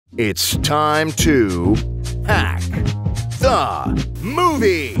It's time to hack the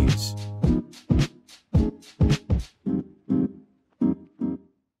movies.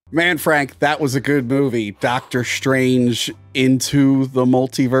 Man, Frank, that was a good movie. Doctor Strange Into the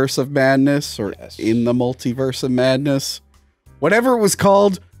Multiverse of Madness, or In the Multiverse of Madness. Whatever it was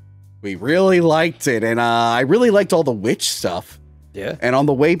called, we really liked it. And I really liked all the witch stuff. Yeah. And on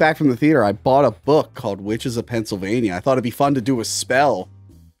the way back from the theater, I bought a book called Witches of Pennsylvania. I thought it'd be fun to do a spell.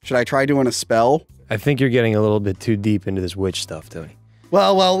 Should I try doing a spell? I think you're getting a little bit too deep into this witch stuff, Tony.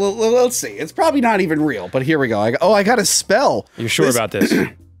 Well, let's see. It's probably not even real, but here we go. I got a spell. You're sure about this?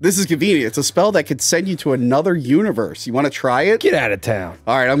 This is convenient. It's a spell that could send you to another universe. You want to try it? Get out of town.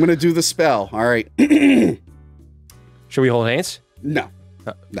 All right, I'm going to do the spell. All right. Should we hold hands? No.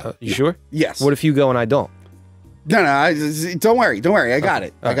 No. You sure? Yes. What if you go and I don't? No, don't worry. Don't worry. I got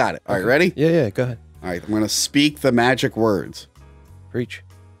it. I got it. All right, ready? Yeah, go ahead. All right, I'm going to speak the magic words. Preach.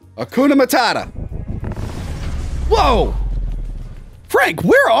 Hakuna Matata. Whoa! Frank,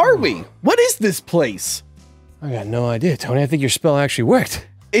 where are we? What is this place? I got no idea, Tony. I think your spell actually worked.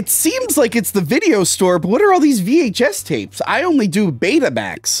 It seems like it's the video store, but what are all these VHS tapes? I only do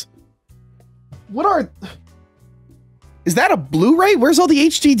Betamax. What are... Is that a Blu-ray? Where's all the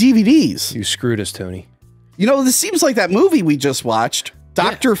HD DVDs? You screwed us, Tony. You know, this seems like that movie we just watched,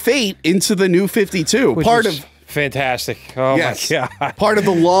 Dr. Fate Into the New 52. Which part was of... Fantastic. Oh, yes, my God. Part of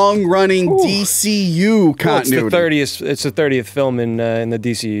the long-running DCU continuity. Well, it's the 30th film in the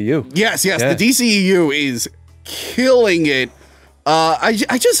DCEU. Yes, Yeah. the DCEU is killing it.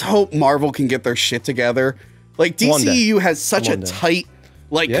 I just hope Marvel can get their shit together. Like, DCEU has such a tight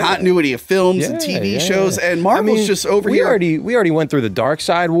continuity of films and TV shows, and Marvel's just over here. We already went through the Dark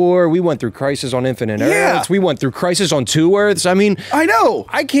Side War. We went through Crisis on Infinite Earths. We went through Crisis on Two Earths. I mean, I know.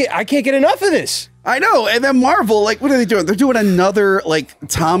 I can't get enough of this. I know. And then Marvel, like, what are they doing? They're doing another, like,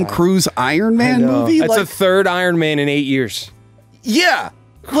 Tom Cruise Iron Man movie. That's like, the third Iron Man in 8 years. Yeah.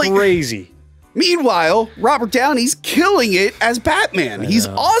 Crazy. Meanwhile, Robert Downey's killing it as Batman. He's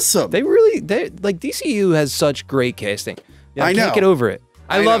awesome. Like DCU has such great casting. Yeah, I know. can't get over it.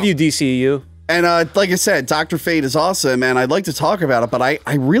 I love you, DCU. And like I said, Dr. Fate is awesome, and I'd like to talk about it, but I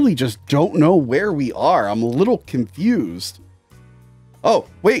really just don't know where we are. I'm a little confused. Oh,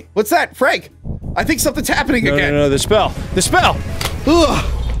 wait, what's that? Frank, I think something's happening again. No, the spell. The spell! Ugh.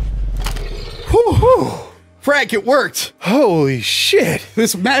 Whew, whew. Frank, it worked. Holy shit.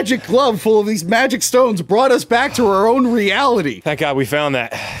 This magic glove full of these magic stones brought us back to our own reality. Thank God we found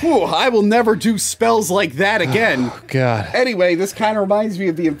that. Whew, I will never do spells like that again. Oh, God. Anyway, this kind of reminds me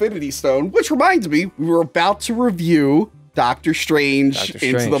of the Infinity Stone, which reminds me, we were about to review Doctor Strange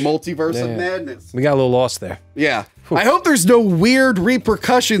Into the Multiverse of Madness. We got a little lost there. Yeah. I hope there's no weird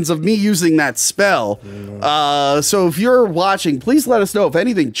repercussions of me using that spell. So if you're watching, please let us know if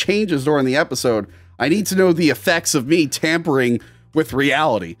anything changes during the episode. I need to know the effects of me tampering with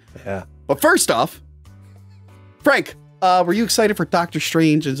reality. Yeah. But first off, Frank, were you excited for Doctor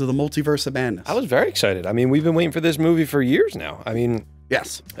Strange Into the Multiverse of Madness? I was very excited. I mean, we've been waiting for this movie for years now. I mean,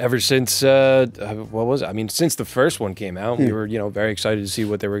 yes. Ever since, what was it? I mean, since the first one came out, we were, very excited to see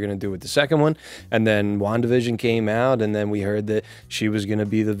what they were going to do with the second one. And then WandaVision came out, and then we heard that she was going to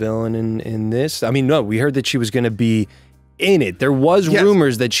be the villain in this. I mean, no, we heard that she was going to be in it. There was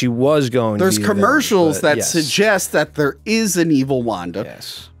rumors that she was going to be the commercials villain, that suggest that there is an evil Wanda.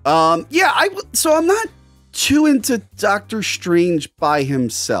 Yes. So I'm not too into Doctor Strange by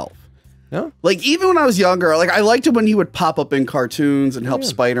himself. No? Like, even when I was younger, like, I liked him when he would pop up in cartoons and help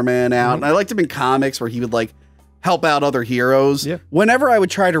Spider-Man out. And I liked him in comics where he would, like, help out other heroes. Yeah. Whenever I would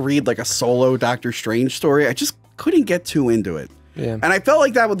try to read, like, a solo Doctor Strange story, I just couldn't get too into it. Yeah. And I felt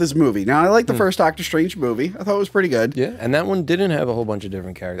like that with this movie. Now, I liked the first Doctor Strange movie. I thought it was pretty good. Yeah, and that one didn't have a whole bunch of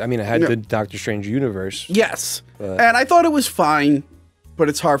different characters. I mean, it had the Doctor Strange universe. Yes. And I thought it was fine, but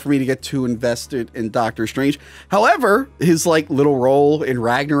it's hard for me to get too invested in Doctor Strange. However, his, like, little role in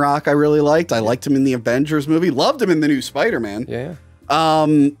Ragnarok I really liked. I liked him in the Avengers movie. Loved him in the new Spider-Man. Yeah.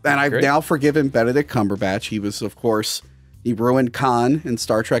 And I've now forgiven Benedict Cumberbatch. He was, of course... He ruined Khan in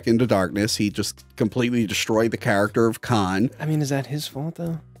Star Trek Into Darkness. He just completely destroyed the character of Khan. I mean, is that his fault,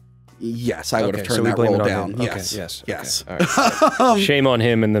 though? Yes, I would have turned that role down. Okay, yes. Okay, all right. Shame on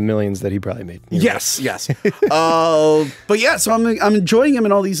him and the millions that he probably made. Yes. But yeah, so I'm enjoying him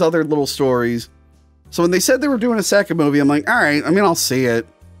in all these other little stories. So when they said they were doing a second movie, I'm like, all right, I mean, I'll see it.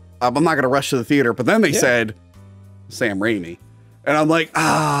 I'm not going to rush to the theater. But then they said, Sam Raimi. And I'm like,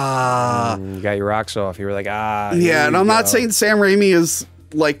 you got your rocks off. You were like, Yeah, and I'm not saying Sam Raimi is,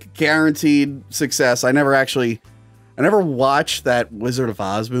 like, guaranteed success. I never watched that Wizard of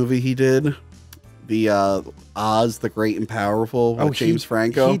Oz movie he did. the Oz, the Great and Powerful with James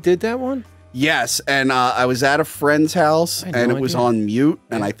Franco. He did that one? Yes, and I was at a friend's house, and it was on mute,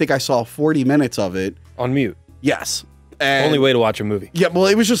 and I think I saw 40 minutes of it. On mute? Yes. And only way to watch a movie. Yeah, well,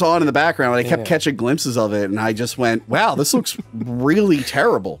 it was just on in the background, and I kept catching glimpses of it, and I just went, wow, this looks really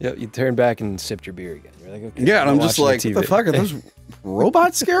terrible. Yeah, you turn back and sipped your beer again. You're like, okay, yeah, and I'm just like, what the fuck are those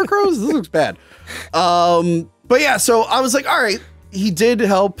robot scarecrows? This looks bad. But yeah, so I was like, all right, he did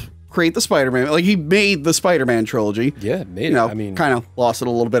help create the Spider-Man. Like, he made the Spider-Man trilogy. Yeah, made you know, it. I mean, kind of lost it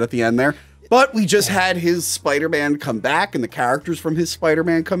a little bit at the end there. But we just had his Spider-Man come back and the characters from his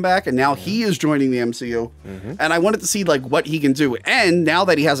Spider-Man come back. And now he is joining the MCU. And I wanted to see like what he can do. And now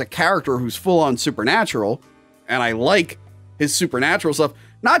that he has a character who's full on supernatural, and I like his supernatural stuff,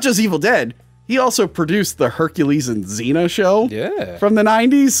 not just Evil Dead, he also produced the Hercules and Xena show from the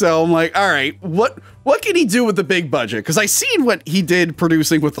 90s. So I'm like, all right, what can he do with the big budget? Because I seen what he did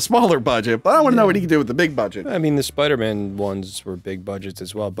producing with the smaller budget, but I want to know what he can do with the big budget. I mean, the Spider-Man ones were big budgets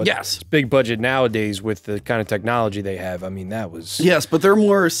as well. But yes, it's big budget nowadays with the kind of technology they have. I mean, that was... Yes, but they're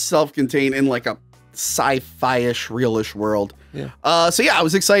more self-contained in like a sci-fi-ish, realish world. Yeah. So yeah, I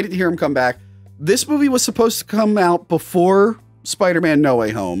was excited to hear him come back. This movie was supposed to come out before Spider-Man No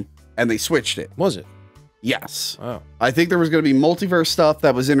Way Home, and they switched it. Was it? Yes. Wow. I think there was going to be multiverse stuff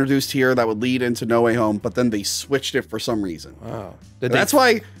that was introduced here that would lead into No Way Home, but then they switched it for some reason. Wow. That's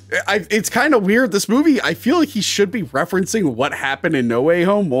why it's kind of weird. This movie, I feel like he should be referencing what happened in No Way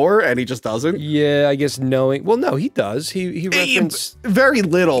Home more, and he just doesn't. Yeah, I guess knowing. Well, no, he does. He referenced very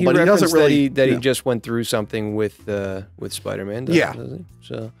little, but he doesn't really. He just went through something with Spider-Man. Doesn't he?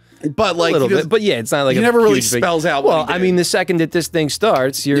 So. But like, a little bit, but yeah, it's not like he never really spells out. Well, I mean, the second that this thing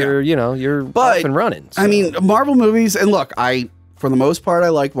starts, you're off and running. So. I mean, Marvel movies, and look, for the most part, I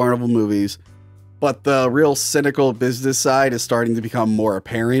like Marvel movies, but the real cynical business side is starting to become more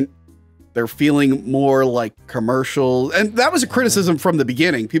apparent. They're feeling more like commercial, and that was a criticism from the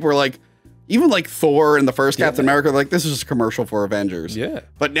beginning. People were like, even like Thor and the first Captain America, like, this is just a commercial for Avengers. Yeah.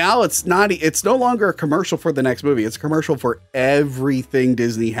 But now it's not, it's no longer a commercial for the next movie. It's a commercial for everything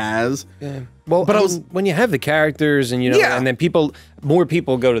Disney has. Yeah. Well, but when you have the characters and, and then more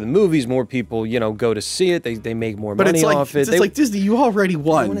people go to the movies, more people, go to see it. They make more money off it. It's like, Disney, you already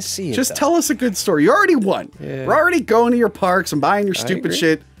won. I want to see it. Just tell us a good story. You already won. Yeah. We're already going to your parks and buying your stupid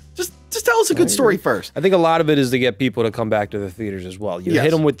shit. Just tell us a good story first. I think a lot of it is to get people to come back to the theaters as well. You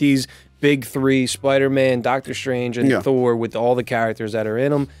hit them with these big three, Spider-Man, Doctor Strange, and Thor, with all the characters that are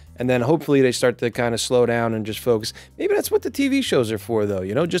in them. And then hopefully they start to kind of slow down and just focus. Maybe that's what the TV shows are for,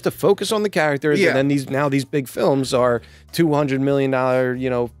 though, just to focus on the characters. And then these big films are $200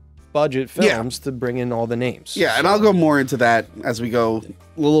 million, budget films to bring in all the names. Yeah, and I'll go more into that as we go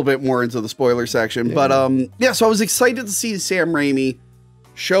a little bit more into the spoiler section. Yeah. But so I was excited to see Sam Raimi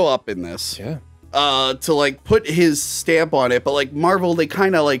show up in this. Yeah. To like put his stamp on it, but like Marvel, they're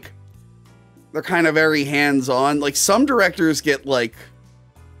kind of very hands-on. Like some directors get like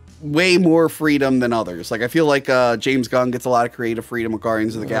way more freedom than others. Like I feel like James Gunn gets a lot of creative freedom with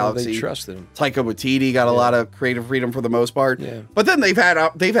Guardians of the Galaxy. They trusted him. Taika Waititi got a lot of creative freedom for the most part. Yeah. But then they've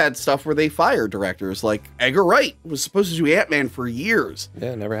had stuff where they fired directors. Like Edgar Wright was supposed to do Ant-Man for years.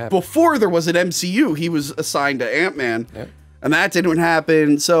 Yeah, never happened. Before there was an MCU, he was assigned to Ant-Man. Yeah. And that didn't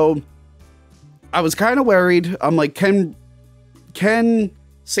happen. So I was kind of worried. I'm like, can Sam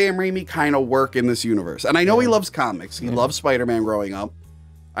Raimi kind of work in this universe? And I know he loves comics. He loves Spider-Man growing up.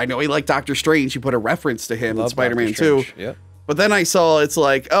 I know he liked Doctor Strange. He put a reference to him in Spider-Man 2. Yeah. But then I saw it's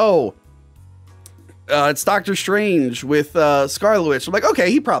like, it's Doctor Strange with Scarlet Witch. I'm like,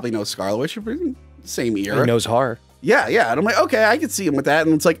 okay, he probably knows Scarlet Witch. Same era. He knows horror. Yeah, yeah. And I'm like, okay, I can see him with that.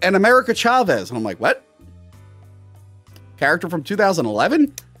 And it's like, and America Chavez. And I'm like, what? Character from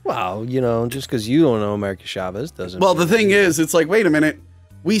 2011? Well, just because you don't know America Chavez doesn't... Well, the thing is, it's like, wait a minute.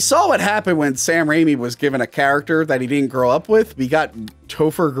 We saw what happened when Sam Raimi was given a character that he didn't grow up with. We got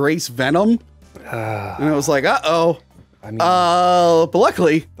Topher Grace Venom. And it was like, uh-oh. I mean, but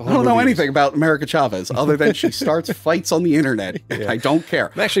luckily, I don't know anything about America Chavez other than she starts fights on the internet. Yeah. I don't care.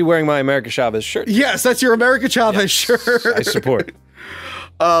 I'm actually wearing my America Chavez shirt. Yes, that's your America Chavez shirt. I support.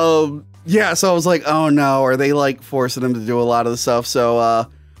 Yeah, so I was like, oh no, are they like forcing him to do a lot of the stuff? So I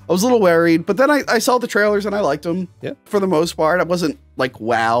was a little worried, but then I saw the trailers and I liked them. Yeah. For the most part, I wasn't like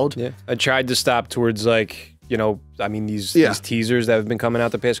wowed. Yeah. I tried to stop towards like, I mean, these teasers that have been coming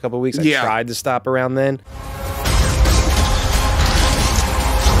out the past couple of weeks. I tried to stop around then.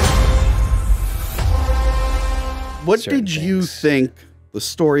 What did you think the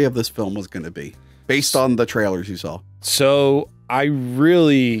story of this film was going to be based on the trailers you saw? So I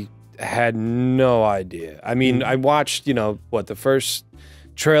really had no idea. I mean, I watched, the first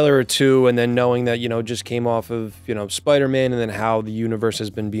trailer or two, and then knowing that, you know, just came off of, you know, Spider-Man, and then how the universe has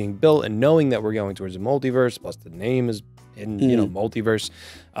been being built, and knowing that we're going towards a multiverse, plus the name is in, you know, multiverse.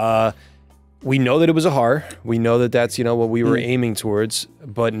 We know that it was a horror. We know that that's, you know, what we were aiming towards,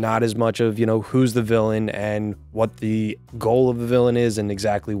 but not as much of, you know, who's the villain and what the goal of the villain is and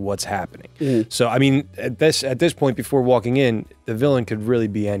exactly what's happening. So, I mean, at this point, before walking in, the villain could really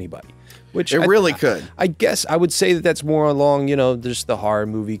be anybody. Which it really could. I guess I would say that that's more along, you know, just the horror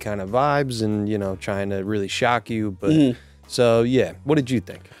movie kind of vibes and, you know, trying to really shock you. But so, yeah. What did you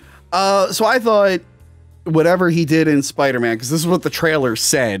think? So I thought whatever he did in Spider-Man, because this is what the trailer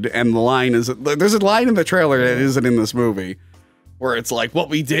said, and the line is, there's a line in the trailer that isn't in this movie, where it's like, what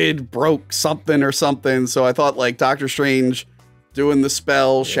we did broke something or something. So I thought like Doctor Strange doing the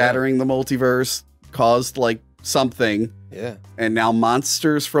spell, shattering the multiverse, caused like something. Yeah. And now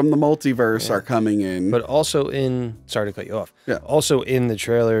monsters from the multiverse are coming in. But also in, sorry to cut you off. Yeah. Also in the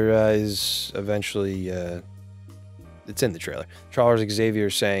trailer is eventually, it's in the trailer, Charles Xavier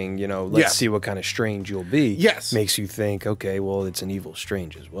saying, you know, let's see what kind of Strange you'll be. Yes. Makes you think, okay, well, it's an evil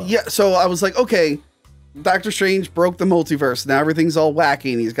Strange as well. Yeah. So I was like, okay, Doctor Strange broke the multiverse. Now everything's all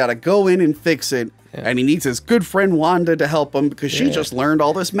wacky and he's got to go in and fix it. Yeah. And he needs his good friend Wanda to help him because she just learned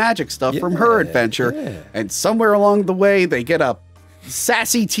all this magic stuff from her adventure. Yeah. And somewhere along the way, they get a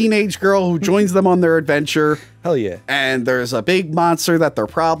sassy teenage girl who joins them on their adventure. Hell yeah. And there's a big monster that they're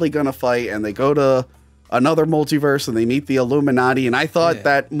probably going to fight. And they go to another multiverse and they meet the Illuminati. And I thought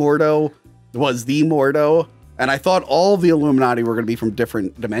that Mordo was the Mordo. And I thought all the Illuminati were going to be from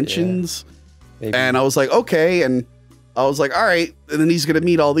different dimensions. Yeah. And I was like, okay. And I was like, all right. And then he's going to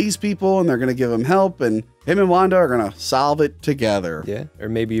meet all these people and they're going to give him help. And him and Wanda are going to solve it together. Yeah. Or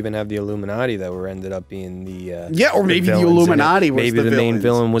maybe even have the Illuminati that were ended up being the... or maybe the Illuminati was maybe the main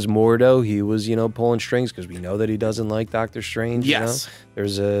villain was Mordo. He was, you know, pulling strings because we know that he doesn't like Doctor Strange. Yes. You know?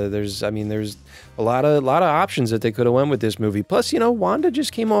 There's a lot of options that they could have went with this movie. Plus, you know, Wanda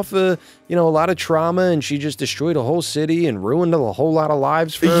just came off you know, a lot of trauma and she just destroyed a whole city and ruined a whole lot of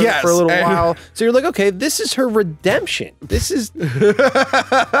lives for a little while. So you're like, okay, this is her redemption. This is...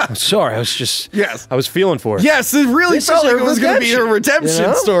 I'm sorry, I was just... I was feeling for it. Yes, it really felt like it was going to be her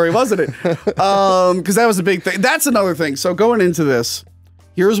redemption story, wasn't it? Because that was a big thing. That's another thing. So going into this,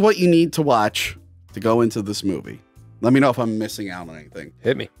 here's what you need to watch to go into this movie. Let me know if I'm missing out on anything.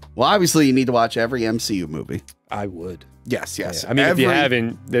 Hit me. Well, obviously, you need to watch every MCU movie. I would. Yes. Yeah. I mean, if you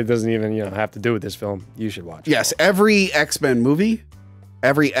haven't, it doesn't even, you know, have to do with this film. You should watch it. Yes, every X-Men movie,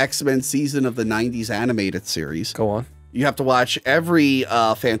 every X-Men season of the 90s animated series. Go on. You have to watch every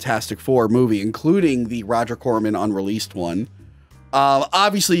Fantastic Four movie, including the Roger Corman unreleased one.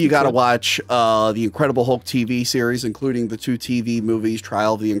 Obviously, you got to watch the Incredible Hulk TV series, including the 2 TV movies,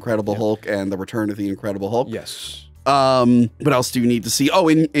 Trial of the Incredible Hulk and The Return of the Incredible Hulk. Yes. What else do you need to see? Oh,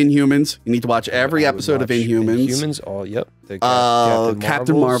 Inhumans. You need to watch every episode of Inhumans. Inhumans. Oh, yep.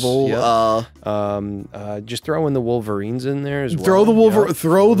 Captain Marvel. Yep. Just throw in the Wolverines in there as well. Throw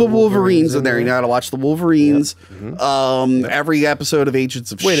the Wolverines in there. You got to watch the Wolverines. Yep. Every episode of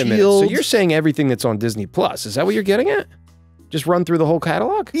Agents of Wait S.H.I.E.L.D. a minute. So you're saying everything that's on Disney Plus? Is that what you're getting at? Just run through the whole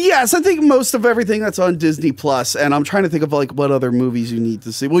catalog? Yes, I think most of everything that's on Disney Plus, and I'm trying to think of like what other movies you need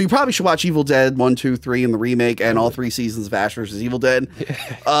to see. Well, you probably should watch Evil Dead 1, 2, 3 and the remake, and all 3 seasons of Ash vs. Evil Dead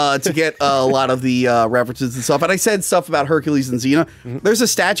to get a lot of the references and stuff. And I said stuff about Hercules and Xena. There's a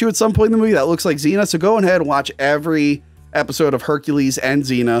statue at some point in the movie that looks like Xena, so go ahead and watch every episode of Hercules and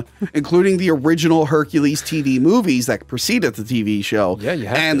Xena, including the original Hercules TV movies that preceded the TV show,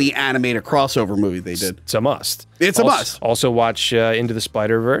 and the animated crossover movie they did. It's a must. It's a must. Also watch Into the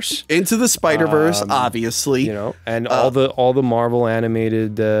Spider-Verse. Into the Spider-Verse, obviously. You know, and all the Marvel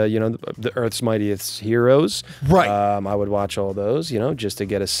animated, you know, the Earth's Mightiest Heroes. Right. I would watch all those, you know, just to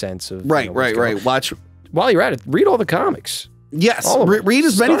get a sense of right. Watch. While you're at it, read all the comics. Yes. Read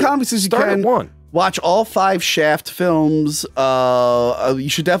as many comics as you can. Start at one. Watch all 5 Shaft films. You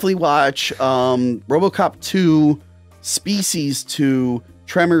should definitely watch RoboCop 2, Species 2,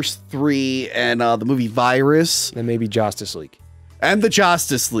 Tremors 3, and the movie Virus. And maybe Justice League. And the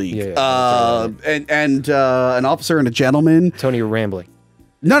Justice League. And An Officer and a Gentleman. Tony, you're rambling.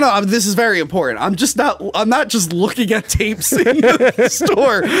 No, this is very important. I'm not just looking at tapes in the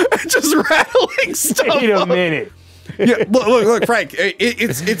store and just rattling stuff. Wait a minute. Yeah, look, Frank.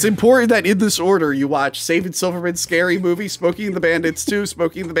 It's important that in this order you watch Saving Silverman's Scary Movie, Smokey and the Bandits 2,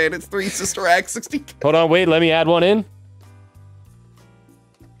 Smokey and the Bandits 3, Sister Act 60. Hold on, wait. Let me add one in.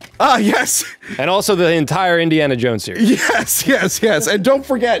 Yes. And also the entire Indiana Jones series. Yes. And don't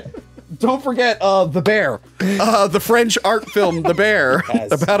forget The Bear, the French art film The Bear,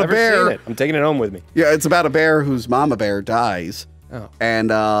 about a bear. I'm taking it home with me. Yeah, it's about a bear whose mama bear dies. Oh.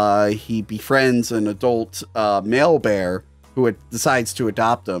 And he befriends an adult male bear who decides to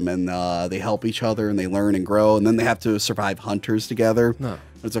adopt him, and they help each other and they learn and grow, and then they have to survive hunters together. No.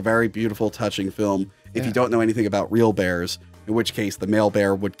 It's a very beautiful, touching film. If you don't know anything about real bears, in which case the male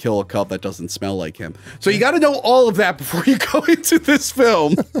bear would kill a cub that doesn't smell like him. So you got to know all of that before you go into this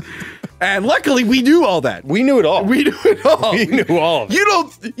film. And luckily, we knew all that. We knew it all. We knew it all. We knew all of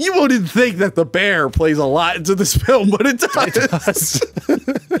it. You wouldn't think that the bear plays a lot into this film, but it does. It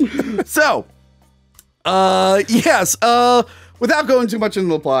does. So, yes. Without going too much into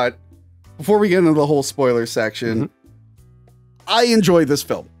the plot, before we get into the whole spoiler section, I enjoy this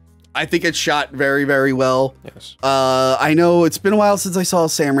film. I think it's shot very, very well. Yes. I know it's been a while since I saw a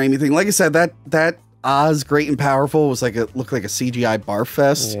Sam Raimi thing. Like I said, that Oz Great and Powerful was looked like a CGI barf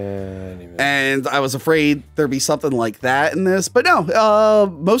fest. Yeah. And I was afraid there'd be something like that in this. But no,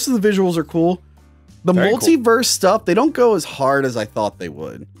 most of the visuals are cool. The Very multiverse stuff, they don't go as hard as I thought they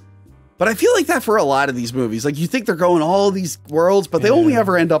would. But I feel like that for a lot of these movies. Like, you think they're going all these worlds, but they only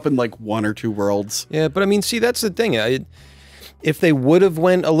ever end up in like 1 or 2 worlds. Yeah, but I mean, see, that's the thing. If they would have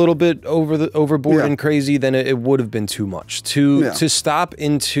went a little bit overboard and crazy, then it would have been too much. To stop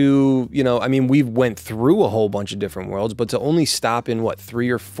into, you know, I mean, we've went through a whole bunch of different worlds, but to only stop in what, 3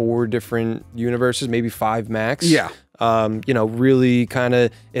 or 4 different universes, maybe 5 max. Yeah. You know, really kind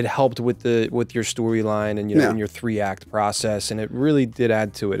of it helped with your storyline and in your 3-act process, and it really did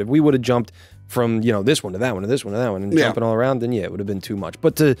add to it. If we would have jumped from, you know, this one to that one to this one to that one and jumping all around, then it would have been too much.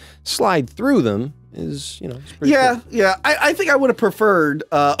 But to slide through them is, you know, it's pretty cool. Yeah. I think I would have preferred.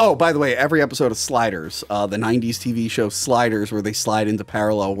 Oh, by the way, every episode of Sliders, the '90s TV show Sliders, where they slide into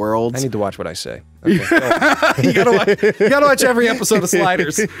parallel worlds. I need to watch what I say. Okay, you gotta watch every episode of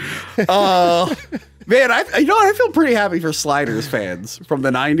Sliders. Man, I feel pretty happy for Sliders fans from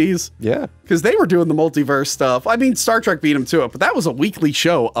the '90s. Yeah, because they were doing the multiverse stuff. I mean, Star Trek beat them to it, but that was a weekly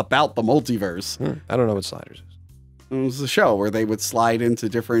show about the multiverse. I don't know what Sliders is. It was a show where they would slide into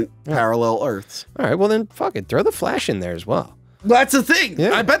different parallel Earths. All right, well then, fuck it. Throw the Flash in there as well. That's the thing.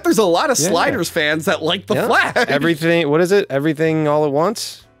 Yeah. I bet there's a lot of Sliders fans that like the Flash. Everything. What is it? Everything all at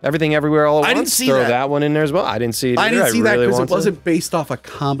once. Everything everywhere all at once. I didn't see Throw that one in there as well. I didn't see it. I didn't see that because it wasn't based off a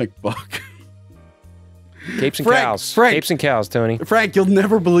comic book. Capes and cows. Capes and cows, Tony. Frank, you'll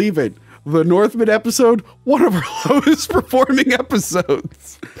never believe it. The Northman episode, one of our lowest performing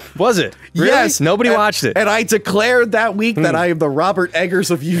episodes. Was it? Really? Yes. Nobody watched it. And I declared that week that I am the Robert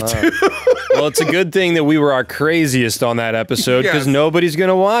Eggers of YouTube. Well, it's a good thing that we were our craziest on that episode because nobody's going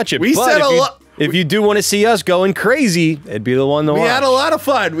to watch it. We said a lot. If you do want to see us going crazy, it'd be the one to watch. We had a lot of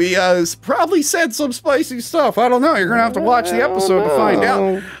fun. We probably said some spicy stuff. I don't know. You're going to have to watch the episode to find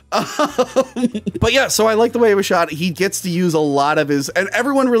out. But yeah, so I like the way it was shot. He gets to use a lot of his... And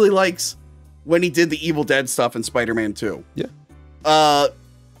everyone really likes when he did the Evil Dead stuff in Spider-Man 2. Yeah.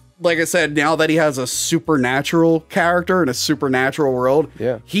 Like I said, now that he has a supernatural character in a supernatural world,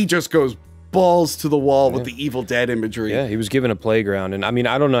 he just goes balls to the wall with the Evil Dead imagery. Yeah, he was given a playground. And I mean,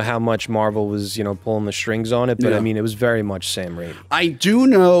 I don't know how much Marvel was, you know, pulling the strings on it, but I mean, it was very much Sam Raimi. I do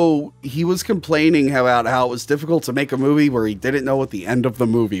know he was complaining about how it was difficult to make a movie where he didn't know what the end of the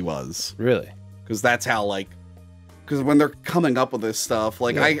movie was. Really? Because that's how, like, because when they're coming up with this stuff,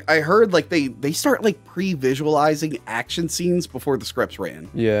 like, I heard, like, they start, like, pre-visualizing action scenes before the scripts ran.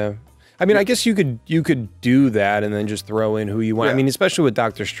 Yeah. I mean, I guess you could do that and then just throw in who you want. I mean, especially with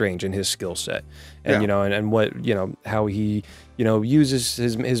Doctor Strange and his skill set, and you know, and what, you know, how he, you know, uses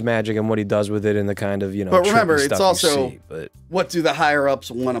his magic and what he does with it, and the kind of, you know. But remember, it's also see, what do the higher ups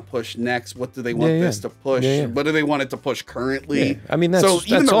want to push next? What do they want this to push? What do they want it to push currently? I mean, so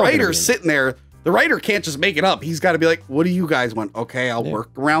even the writer's sitting there. The writer can't just make it up. He's got to be like, "What do you guys want? Okay, I'll work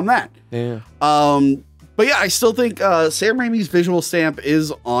around that." Yeah. But yeah, I still think Sam Raimi's visual stamp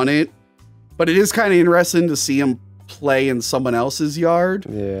is on it. But it is kind of interesting to see him play in someone else's yard.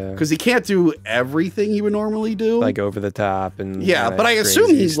 Yeah. Because he can't do everything he would normally do. Like over the top and... Yeah, but I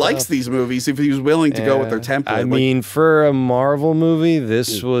assume he likes these movies if he was willing to go with their template. I mean, for a Marvel movie,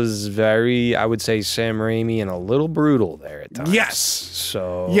 this was very, I would say, Sam Raimi and a little brutal there at times. Yes.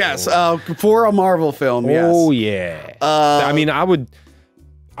 So... Yes, for a Marvel film, Oh, yeah. I mean, I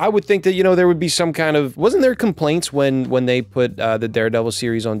would think that, you know, there would be some kind of... Wasn't there complaints when they put the Daredevil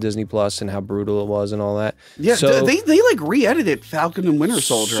series on Disney Plus and how brutal it was and all that? Yeah, so, they like re-edited Falcon and Winter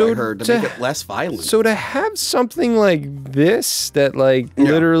Soldier, I heard, to make it less violent. So to have something like this that, like,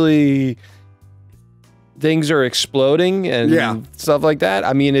 literally... things are exploding and stuff like that.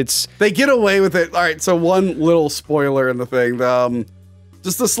 I mean, it's... They get away with it. All right, so one little spoiler in the thing.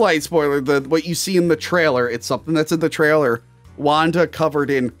 Just a slight spoiler. What you see in the trailer, it's something that's in the trailer. Wanda covered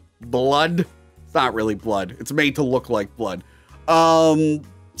in blood. It's not really blood. It's made to look like blood.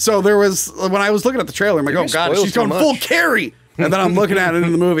 So there was, when I was looking at the trailer, I'm like, oh God, she's going full Carrie. And then I'm looking at it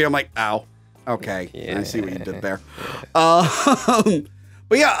in the movie. I'm like, ow, okay. Yeah. I see what you did there.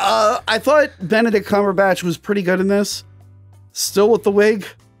 But yeah, I thought Benedict Cumberbatch was pretty good in this. Still with the wig.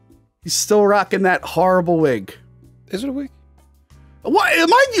 He's still rocking that horrible wig. Is it a wig? What,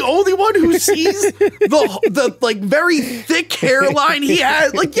 am I the only one who sees the like very thick hairline he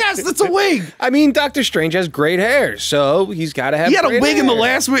has? Like, yes, that's a wig. I mean, Doctor Strange has great hair, so he's got to have. He had a wig hair. in the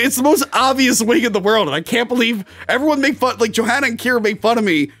last wig. It's the most obvious wig in the world, and I can't believe everyone made fun. Like Johanna and Kira made fun of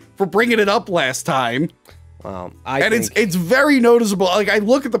me for bringing it up last time. Well, it's very noticeable. Like I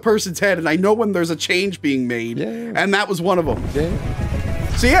look at the person's head, and I know when there's a change being made, and that was one of them. Yeah.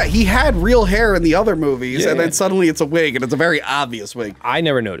 So yeah, he had real hair in the other movies, and then suddenly it's a wig, and it's a very obvious wig. I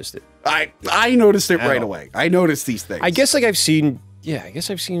never noticed it. I noticed it right away. I noticed these things. I guess like I've seen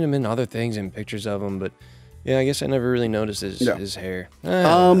him in other things and pictures of him, but yeah, I guess I never really noticed his hair.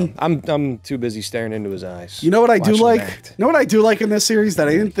 I'm too busy staring into his eyes. You know what I do like? You know what I do like in this series that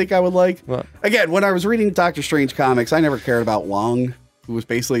I didn't think I would like? What? Again, when I was reading Doctor Strange comics, I never cared about Wong, who was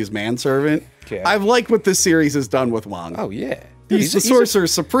basically his manservant. Okay. I've liked what this series has done with Wong. Oh yeah. He's the Sorcerer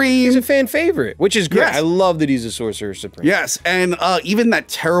Supreme. He's a fan favorite, which is great. Yes. I love that he's a Sorcerer Supreme. Yes, and even that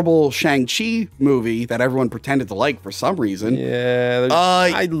terrible Shang-Chi movie that everyone pretended to like for some reason. Yeah,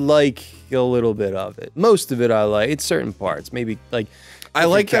 I like a little bit of it. Most of it I like. It's certain parts. Maybe like I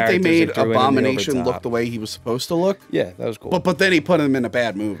like that they made Abomination look the way he was supposed to look. Yeah, that was cool. But then he put him in a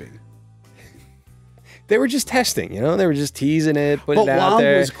bad movie. They were just testing, you know? They were just teasing it, putting it out Wong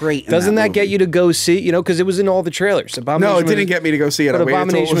there. was great in Doesn't that get you to go see, you know, because it was in all the trailers. No, it didn't get me to go see it. But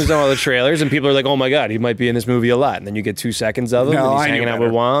Abomination was in all the trailers, and people are like, oh my God, he might be in this movie a lot. And then you get 2 seconds of him, and he's hanging out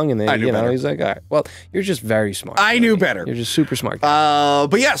with Wong, and then, you know, he's like, all right, well, you're just very smart. I knew better. You're just super smart.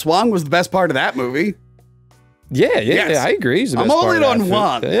 But yes, Wong was the best part of that movie. Yeah, I agree. He's the best I'm all part in of on that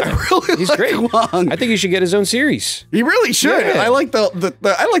Wong. film. Yeah. I really He's like great. Wong. I think he should get his own series. He really should. Yeah. I like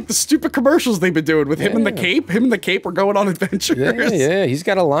I like the stupid commercials they've been doing with him and the cape. Him and the cape are going on adventures. Yeah. He's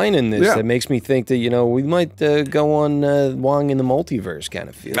got a line in this that makes me think that, you know, we might go on Wong in the multiverse kind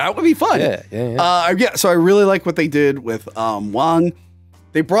of feel. That would be fun. Yeah. So I really like what they did with Wong.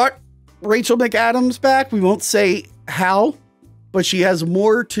 They brought Rachel McAdams back. We won't say how, but she has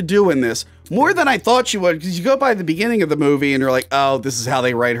more to do in this. More than I thought she would, because you go by the beginning of the movie and you're like, oh, this is how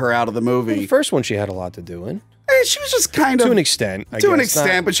they write her out of the movie. The first one she had a lot to do in. She was just kind of... To an extent, I guess. To an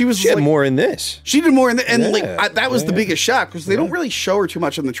extent, but she was... She had more in this. She did more in the... And that was the biggest shock, because they don't really show her too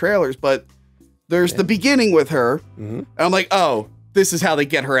much in the trailers, but there's the beginning with her, and I'm like, oh, this is how they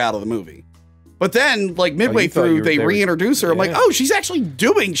get her out of the movie. But then, like, midway through, they reintroduce her. I'm like, oh, she's actually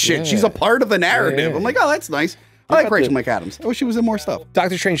doing shit. Yeah. She's a part of the narrative. I'm like, oh, that's nice. I like Rachel McAdams. I wish she was in more stuff.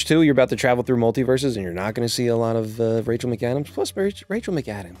 Doctor Strange 2, you're about to travel through multiverses, and you're not going to see a lot of Rachel McAdams. Plus, Rachel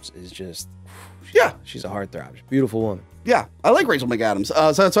McAdams is just... She's a heartthrob. She's a beautiful woman. Yeah, I like Rachel McAdams.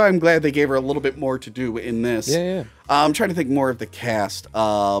 So that's why I'm glad they gave her a little bit more to do in this. Yeah. I'm trying to think more of the cast.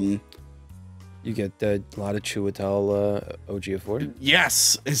 You get a lot of Chiwetel Ejiofor.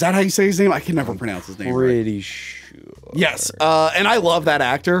 Yes. Is that how you say his name? I can never pronounce his name. Pretty sure. Yes. And I love that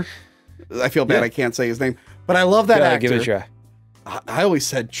actor. I feel bad I can't say his name. But I love that actor. Give it a try. I always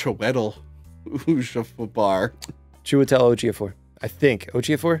said Chiwetel Ejiofor. Chiwetel Ejiofor. I think.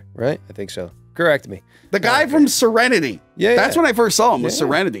 Ejiofor, right? I think so. Correct me. The guy from Serenity. Yeah. That's when I first saw him, was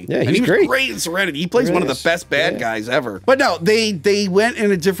Serenity. Yeah, and he was great. great in Serenity. He plays one of the best bad guys ever. But no, they went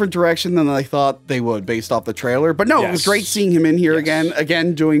in a different direction than I thought they would based off the trailer. But no, it was great seeing him in here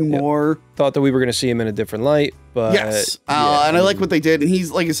again doing more. Thought that we were going to see him in a different light, but... Yes. And I like what they did. And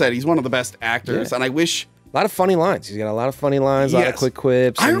he's, like I said, he's one of the best actors. And I wish... A lot of funny lines. He's got a lot of funny lines, a lot of quick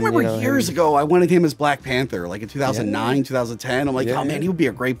quips. I remember years ago, I wanted him as Black Panther, like in 2009, 2010. I'm like, oh man, he would be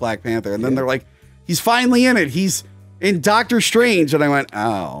a great Black Panther. And then they're like, he's finally in it. He's in Doctor Strange. And I went,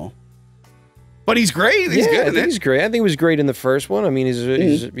 oh. But he's great. He's good in it. He's great. I think he was great in the first one. I mean,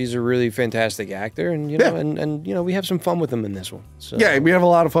 he's a really fantastic actor. And, you know, and you know, we have some fun with him in this one. So. Yeah, we have a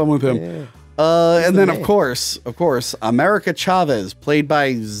lot of fun with him. And then, of course, America Chavez, played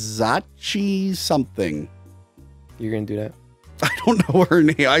by Zachi something. You're going to do that? I don't know her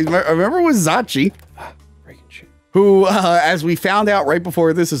name. I remember it was Zachi. Breaking shit. Who, as we found out right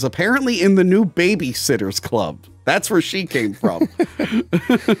before this, is apparently in the new Babysitters Club. That's where she came from.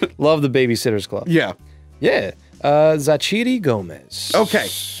 Love the Babysitters Club. Yeah. Yeah. Zachiri Gomez. Okay.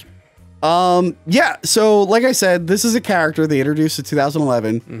 Yeah, so like I said, this is a character they introduced in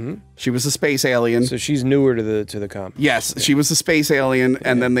 2011. She was a space alien. So she's newer to the comic. Yes, she was a space alien,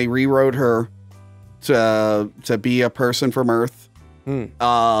 and then they rewrote her to be a person from Earth.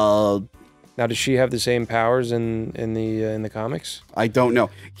 Now, does she have the same powers in the comics? I don't know.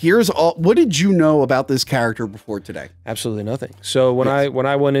 Here's all. What did you know about this character before today? Absolutely nothing. So when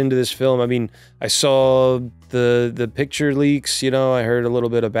I went into this film, I mean, I saw the picture leaks. You know, I heard a little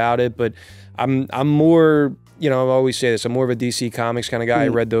bit about it, but I'm more. You know, I always say this. I'm more of a DC Comics kind of guy. I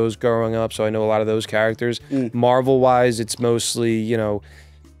read those growing up, so I know a lot of those characters. Marvel-wise, it's mostly, you know,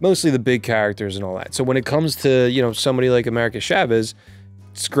 mostly the big characters and all that. So when it comes to, you know, somebody like America Chavez,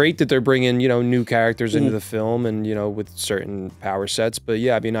 it's great that they're bringing, you know, new characters into the film and, you know, with certain power sets. But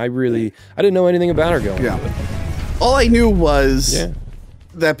yeah, I mean, I didn't know anything about her going into it. All I knew was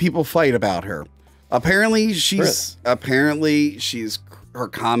that people fight about her. Apparently, her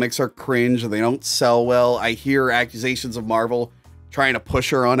comics are cringe and they don't sell well. I hear accusations of Marvel trying to push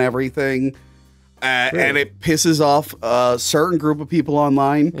her on everything. And it pisses off a certain group of people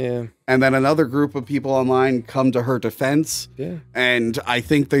online. Yeah. And then another group of people online come to her defense. Yeah. And I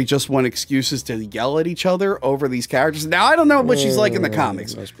think they just want excuses to yell at each other over these characters. Now, I don't know what she's like in the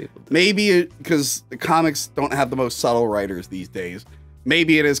comics. Most people do. Maybe because the comics don't have the most subtle writers these days.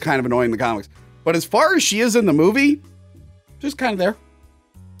 Maybe it is kind of annoying in the comics. But as far as she is in the movie, she's kind of there.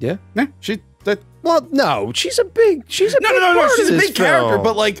 Yeah. Yeah. Well, no, she's a big She's a big character,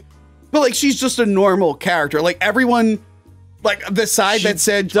 but like she's just a normal character. Like everyone, like the side that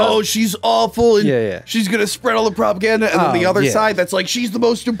said, "Oh, she's awful," and she's gonna spread all the propaganda, and then the other side that's like, "She's the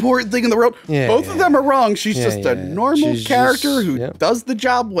most important thing in the world." Both of them are wrong. She's just a normal character who does the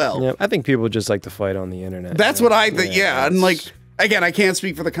job well. Yeah, I think people just like to fight on the internet. That's what I think. Yeah, and like again, I can't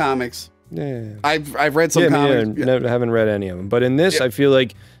speak for the comimes. Yeah, I've read some comics. I haven't read any of them, but in this, I feel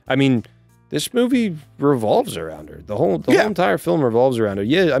like, I mean, this movie revolves around her. The whole entire film revolves around her.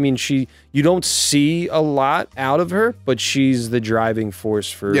 Yeah, I mean, you don't see a lot out of her, but she's the driving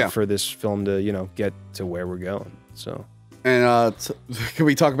force for this film to, you know, get to where we're going. So, and can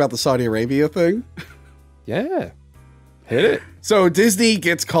we talk about the Saudi Arabia thing? Yeah, hit it. So Disney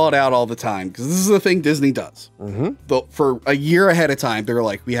gets called out all the time because this is the thing Disney does. For a year ahead of time, they're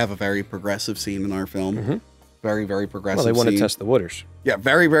like, we have a very progressive scene in our film. Very, very progressive. Well, they want to test the waters. Yeah,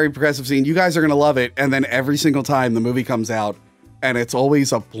 very, very progressive scene. You guys are going to love it. And then every single time the movie comes out, and it's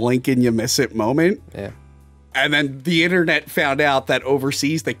always a blink and you miss it moment. Yeah. And then the internet found out that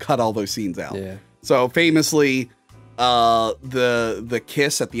overseas, they cut all those scenes out. Yeah. So famously, the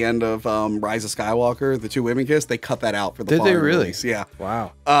kiss at the end of Rise of Skywalker, the two women kiss, they cut that out for the Did they really? release. Yeah.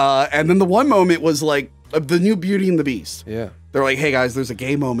 Wow. And then the one moment was like the new Beauty and the Beast. Yeah. They're like, hey guys, there's a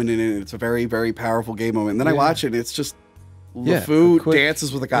gay moment in it. It's a very, very powerful gay moment. And then I watch it, and it's just LeFou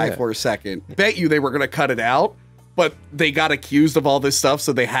dances with a guy for a second. Bet you they were going to cut it out, but they got accused of all this stuff,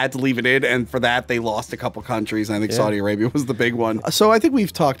 so they had to leave it in. And for that, they lost a couple countries. And I think Saudi Arabia was the big one. So I think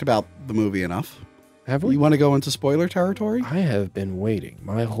we've talked about the movie enough. Have we? You want to go into spoiler territory? I have been waiting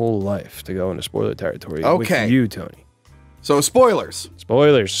my whole life to go into spoiler territory with you, Tony. So spoilers.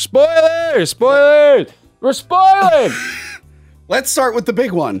 Spoilers. Spoilers. Spoilers. We're spoiling. Let's start with the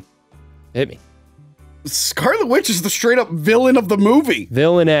big one. Hit me. Scarlet Witch is the straight up villain of the movie.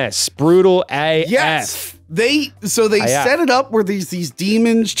 Villainess. Brutal AF. Yes. They set it up where these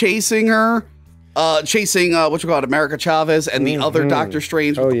demons chasing her. Chasing America Chavez and the other Doctor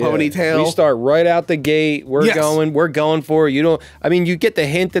Strange with the ponytail. We start right out the gate. We're going for it. You don't. I mean, you get the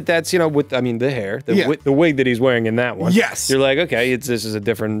hint that that's, you know, with the hair, the wig that he's wearing in that one. Yes, you're like, okay, this is a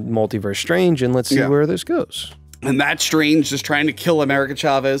different multiverse Strange, and let's see where this goes. And that Strange is trying to kill America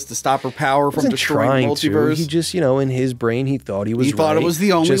Chavez to stop her power from destroying the multiverse. He just, you know, in his brain, he thought he was right. He thought it was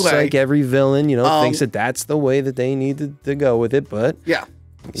the only way. Just like every villain, you know, thinks that that's the way that they need to go with it. But yeah.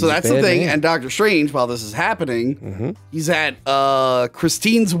 So that's the thing. And Doctor Strange, while this is happening, he's at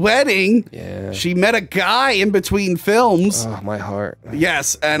Christine's wedding. Yeah. She met a guy in between films. Oh, my heart.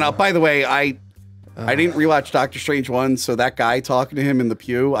 Yes. And by the way, I didn't rewatch Doctor Strange 1, so that guy talking to him in the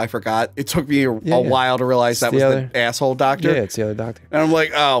pew, I forgot. It took me a while to realize that was the asshole doctor. Yeah, it's the other doctor. And I'm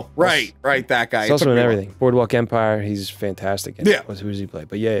like, oh, right, that guy. He's also in everything. Boardwalk Empire, he's fantastic. Who does he play?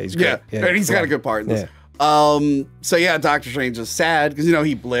 But yeah, he's great. Yeah, and he's got a good part in this. So yeah, Doctor Strange is sad because, you know,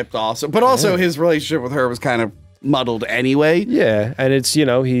 he blipped also, but also his relationship with her was kind of muddled anyway. Yeah, and it's, you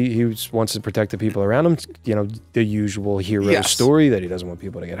know, he wants to protect the people around him, you know, the usual hero story that he doesn't want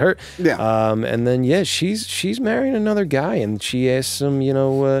people to get hurt. Yeah. And then she's marrying another guy, and she asks him, you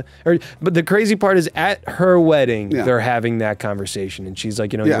know, but the crazy part is at her wedding they're having that conversation, and she's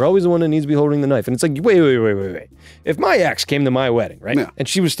like, you know, you're always the one that needs to be holding the knife, and it's like, wait. If my ex came to my wedding, right, and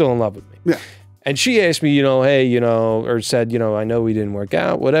she was still in love with me, and she asked me, you know, hey, you know, or said, you know, I know we didn't work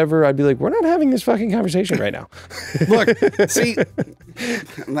out, whatever. I'd be like, we're not having this fucking conversation right now. Look, see,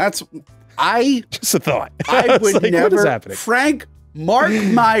 that's, just a thought. I would like, never, what is happening? Frank Mark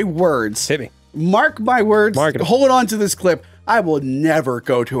my words. Hit me. Mark my words. Mark it. Hold on to this clip. I will never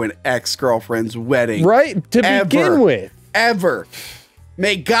go to an ex-girlfriend's wedding. Right? To begin with. Ever.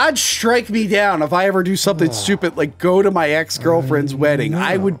 May God strike me down if I ever do something stupid like go to my ex-girlfriend's wedding.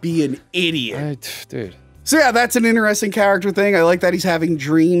 I would be an idiot. Dude. So yeah, that's an interesting character thing. I like that he's having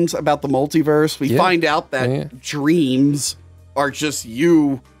dreams about the multiverse. We find out that dreams are just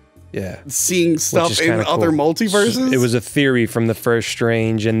you seeing stuff in other multiverses. It was a theory from the first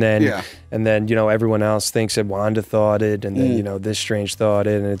Strange, and then you know, everyone else thinks that Wanda thought it, and then you know, this Strange thought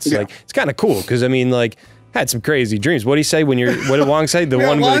it, and it's like, it's kind of cool because I mean, like, had some crazy dreams. What did he say when you're? What did Wong say? The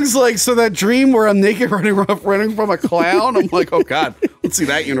one Wong's like, so that dream where I'm naked running from a clown. I'm like, oh god, let's see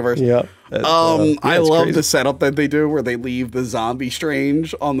that universe. Yeah. I love the setup that they do where they leave the zombie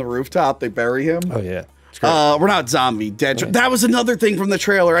Strange on the rooftop. They bury him. Oh yeah. We're not zombie dead. That was another thing from the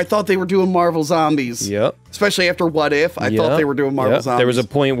trailer. I thought they were doing Marvel zombies. Yep. Especially after What If, I thought they were doing Marvel zombies. There was a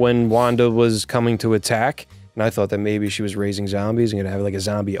point when Wanda was coming to attack, and I thought that maybe she was raising zombies and gonna have like a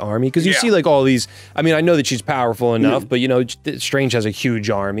zombie army, because you see like all these. I mean, I know that she's powerful enough, but you know, Strange has a huge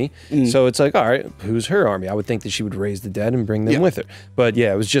army, so it's like, all right, who's her army? I would think that she would raise the dead and bring them with her. But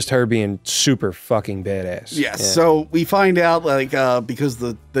yeah, it was just her being super fucking badass. Yes. Yeah. So we find out like because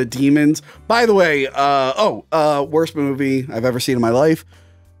the demons. By the way, worst movie I've ever seen in my life.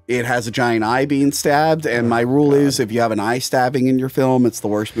 It has a giant eye being stabbed, and my rule is if you have an eye stabbing in your film, it's the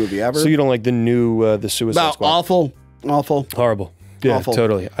worst movie ever. So you don't like the new the Suicide Squad? Awful, horrible. Yeah, awful.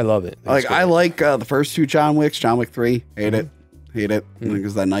 Totally. I love it. Like I like the first two John Wicks. John Wick 3, hate it.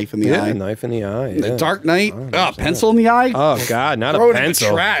 Because that knife in the eye. Yeah, knife in the eye. The Dark Knight. Pencil in the eye. Oh God, not Throw a pencil.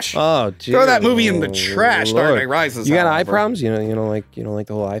 Throw it in the trash. Oh, geez. Throw that movie in the trash. Dark Knight Rises. You got eye problems? You don't like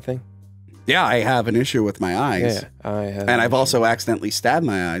the whole eye thing? Yeah, I have an issue with my eyes. Yeah, I have. And I've also accidentally stabbed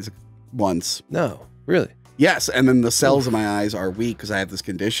my eyes once. No, really? Yes, and then the cells in my eyes are weak because I have this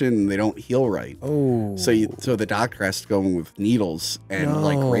condition and they don't heal right. Oh. So the doctor has to go in with needles and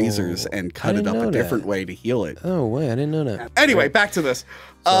like razors and cut it up a different way to heal it. Oh, wait, I didn't know that. Anyway, back to this.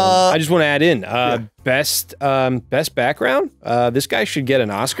 I just want to add in best background. This guy should get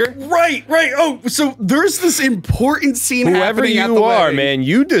an Oscar. Right. Oh, so there's this important scene Whoever happening you at the are, wedding. man,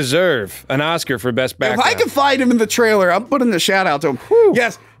 you deserve an Oscar for best background. If I can find him in the trailer, I'm putting the shout out to him. Whew.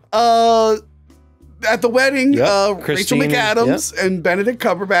 Yes. At the wedding, Rachel Christine, McAdams and Benedict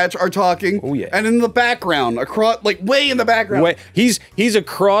Cumberbatch are talking. Oh yeah. And in the background, across, like way in the background, he's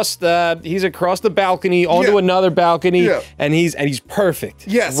across the balcony onto another balcony, and he's perfect.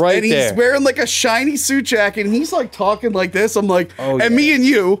 Yes, right and he's there. wearing like a shiny suit jacket, and he's like talking like this. I'm like, and me and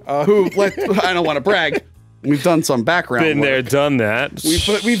you, I don't want to brag. We've done some background Been work. there, done that.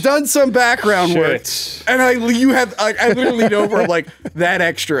 We've done some background work, and I literally leaned over. I'm like, that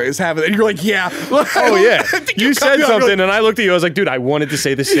extra is having, and you're like, yeah. Oh yeah, you said something, and I looked at you. I was like, dude, I wanted to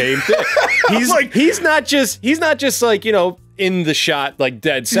say the same thing. He's not just like, you know, in the shot like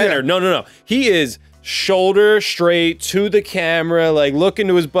dead center. Yeah. No. He is shoulder straight to the camera, like looking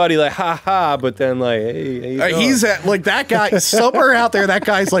to his buddy, like ha, but then like, hey, he's at like that guy somewhere out there. That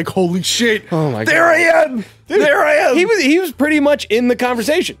guy's like, holy shit! Oh my god, there I am! Dude, there I am! He was pretty much in the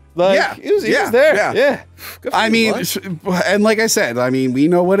conversation. Like, he was there. Yeah. I mean, and like I said, I mean, we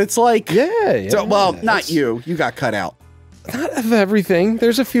know what it's like. Yeah. So, well, not you. You got cut out. Not of everything.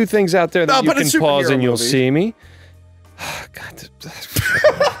 There's a few things out there that you can pause and you'll see me. God.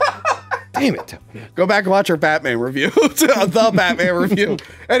 Damn it. Go back and watch our Batman review. The Batman review.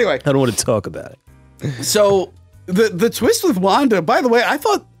 Anyway. I don't want to talk about it. So, the twist with Wanda, by the way, I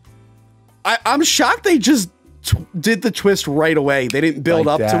thought, I'm shocked they just did the twist right away. They didn't build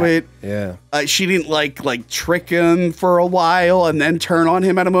up to it. Yeah. She didn't like trick him for a while and then turn on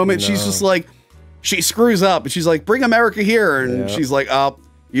him at a moment. No. She's just like, she screws up and she's like, bring America here. And she's like, oh,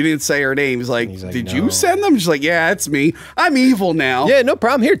 you didn't say her name. He's like, did you send them? She's like, yeah, it's me. I'm evil now. Yeah, no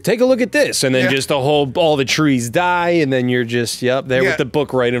problem. Here, take a look at this. And then just all the trees die. And then you're just, there with the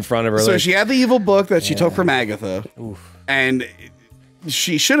book right in front of her. So she had the evil book that she took from Agatha. Oof. And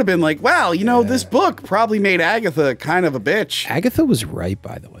she should have been like, wow, you know, this book probably made Agatha kind of a bitch. Agatha was right,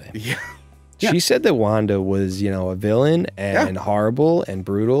 by the way. Yeah. She said that Wanda was, you know, a villain and horrible and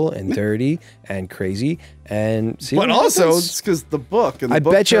brutal and dirty and crazy. And but also it's because the book. And I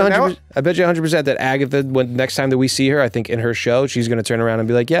bet you 100% that Agatha, when next time that we see her, I think in her show, she's going to turn around and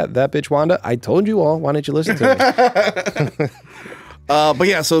be like, yeah, that bitch Wanda, I told you all. Why didn't you listen to me? But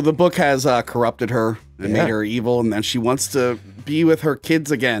yeah, so the book has corrupted her and made her evil, and then she wants to be with her kids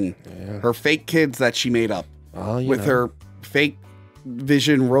again, her fake kids that she made up with her fake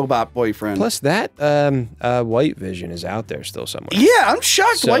Vision robot boyfriend. Plus that White Vision is out there still somewhere. Yeah, I'm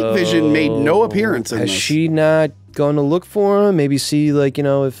shocked White Vision made no appearance in this. Has she not going to look for him? Maybe see, like, you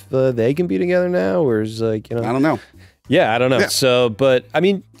know, if they can be together now, or is, like, you know, I don't know. Yeah, I don't know. Yeah. So, but I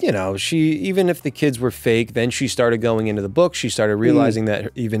mean, you know, even if the kids were fake, then she started going into the book. She started realizing that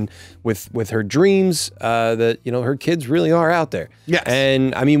even with her dreams, that, you know, her kids really are out there. Yes.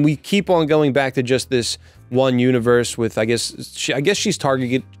 And I mean, we keep on going back to just this one universe with, I guess she's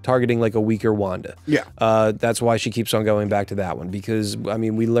targeting like a weaker Wanda. Yeah. That's why she keeps on going back to that one, because I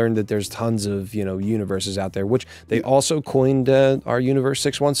mean, we learned that there's tons of, you know, universes out there, which they also coined our universe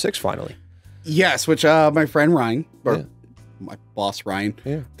 616 finally. Yes, which my friend Ryan, or my boss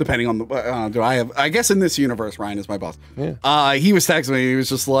Ryan, depending on the, I guess in this universe, Ryan is my boss. Yeah. He was texting me. He was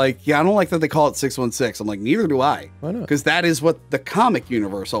just like, yeah, I don't like that they call it 616. I'm like, neither do I. Why not? Because that is what the comic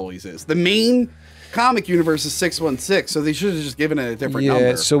universe always is. The main comic universe is 616, so they should have just given it a different number.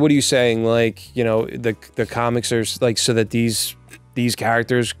 Yeah, so what are you saying? Like, you know, the comics are like, so that these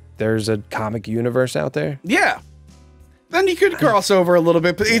characters, there's a comic universe out there? Yeah. Then you could cross over a little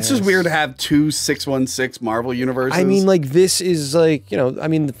bit, but it's just weird to have two 616 Marvel universes. I mean, like, this is like, you know, I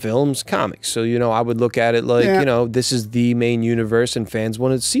mean, the film's comics. So, you know, I would look at it like, you know, this is the main universe, and fans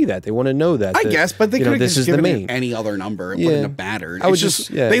want to see that. They want to know that. I guess, but they could have just given it any other number. It wouldn't have mattered. I would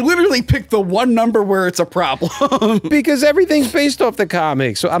just, they literally picked the one number where it's a problem. Because everything's based off the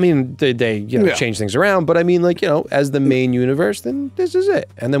comics. So, I mean, they you know, change things around. But I mean, like, you know, as the main universe, then this is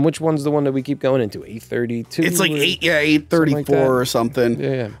it. And then which one's the one that we keep going into? 832? It's like 834 like or something.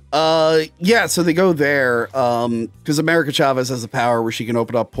 Yeah. So they go there because America Chavez has the power where she can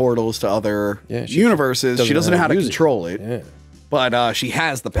open up portals to other universes. She doesn't know how to control it. Yeah. But she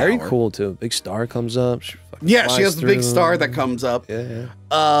has the power. Very cool too. Big star comes up. She has the big star that comes up. Yeah.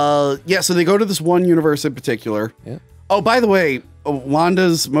 So they go to this one universe in particular. Yeah. Oh, by the way,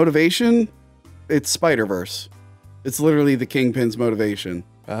 Wanda's motivation, it's Spider-Verse. It's literally the Kingpin's motivation.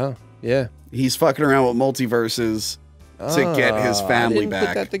 Oh, yeah. He's fucking around with multiverses to get his family back.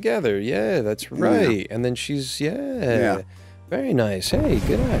 Put that together. Yeah, that's right. And then she's very nice. Hey,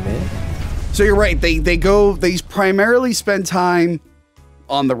 good eye, man. So you're right. They primarily spend time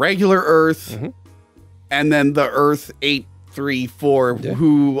on the regular Earth, and then the Earth 834,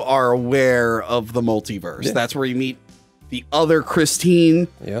 who are aware of the multiverse. Yeah. That's where you meet the other Christine.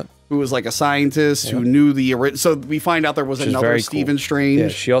 Yeah. Who was like a scientist who knew the original. So we find out there was another Stephen Strange. Yeah,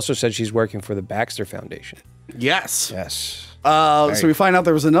 she also said she's working for the Baxter Foundation. Yes. Yes. So we find out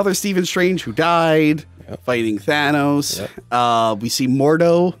there was another Stephen Strange who died fighting Thanos. We see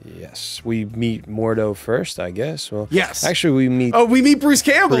Mordo. Yes. We meet Mordo first, I guess. Well, yes. Actually, we meet... Oh, we meet Bruce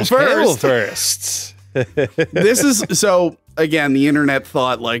Campbell first. This is... So, again, the internet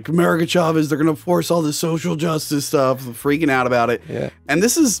thought, like, America Chavez, they're going to force all this social justice stuff, freaking out about it. Yeah. And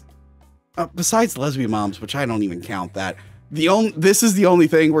this is... besides Lesbian Moms, which I don't even count that, this is the only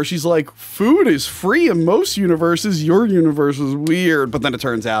thing where she's like, food is free in most universes. Your universe is weird. But then it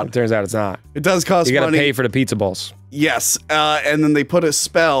turns out it's not. It does cost money. You gotta pay for the pizza balls. Yes. And then they put a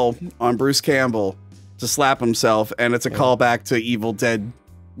spell on Bruce Campbell to slap himself, and it's a callback to Evil Dead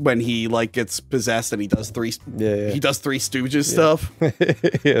when he like gets possessed and he does Three Stooges stuff.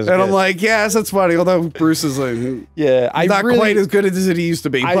 And I'm like, yes, that's funny. Although Bruce is like, not quite as good as he used to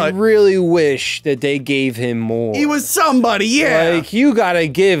be. I really wish that they gave him more. He was somebody, Like, you gotta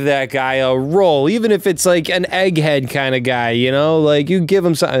give that guy a role, even if it's like an egghead kind of guy, you know? Like, you give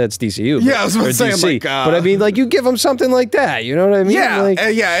him something. That's DCU. Yeah, I was about to say, but I mean, like, you give him something like that. You know what I mean? Yeah, like,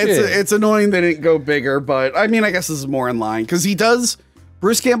 it's annoying they didn't go bigger, but I mean, I guess this is more in line because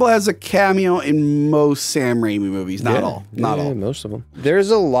Bruce Campbell has a cameo in most Sam Raimi movies. Not all. Most of them.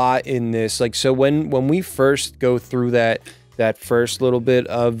 There's a lot in this. Like, so when we first go through that first little bit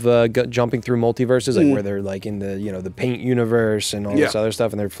of jumping through multiverses, like where they're like in the, you know, the paint universe and all this other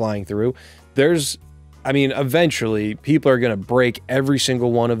stuff, and they're flying through, I mean, eventually people are going to break every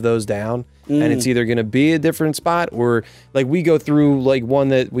single one of those down, and it's either going to be a different spot, or like we go through like one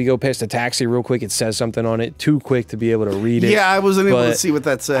that we go past a taxi real quick. It says something on it too quick to be able to read it. Yeah, I wasn't able to see what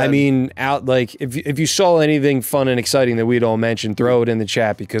that said. I mean, if you saw anything fun and exciting that we'd all mentioned, throw it in the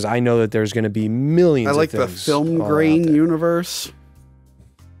chat, because I know that there's going to be millions of things. I like the film grain universe.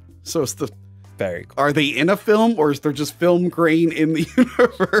 So it's the... Very cool. Are they in a film, or is there just film grain in the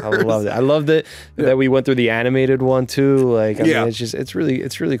universe? I love it. I love that we went through the animated one too. Like, I mean, it's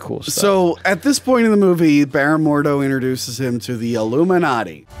really cool stuff. So at this point in the movie, Baron Mordo introduces him to the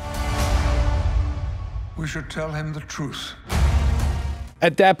Illuminati. We should tell him the truth.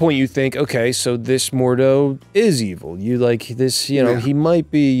 At that point, you think, okay, so this Mordo is evil. You like this, you know, he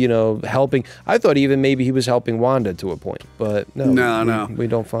might be, you know, helping. I thought even maybe he was helping Wanda to a point, but no, we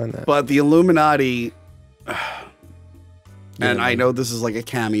don't find that. But the Illuminati, and I know this is like a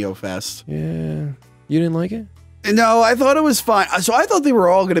cameo fest. Yeah. You didn't like it? No, I thought it was fine. So I thought they were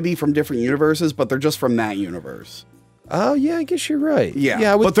all going to be from different universes, but they're just from that universe. Oh, yeah, I guess you're right.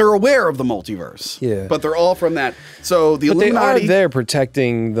 Yeah, but they're aware of the multiverse. Yeah. But they're all from that. So the Illuminati... they are there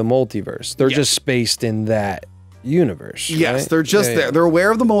protecting the multiverse. They're just spaced in that universe. Yes, right? they're just there. They're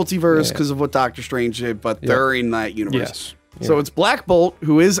aware of the multiverse because of what Doctor Strange did, but they're in that universe. Yes. So it's Black Bolt,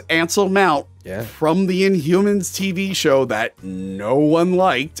 who is Ansel Mount from the Inhumans TV show that no one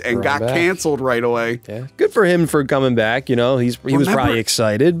liked and got canceled right away. Yeah, good for him for coming back. You know, he was probably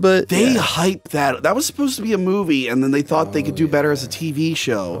excited, but they hyped that. That was supposed to be a movie, and then they thought they could do better as a TV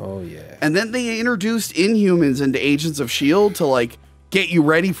show. Oh yeah, and then they introduced Inhumans into Agents of S.H.I.E.L.D. to like get you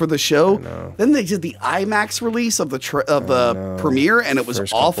ready for the show. Then they did the IMAX release of the premiere, and it was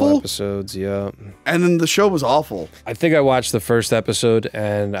awful. Episodes, yeah. And then the show was awful. I think I watched the first episode,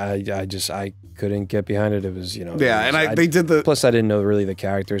 and I couldn't get behind it. It was, you know. Yeah, and they did the. Plus, I didn't know really the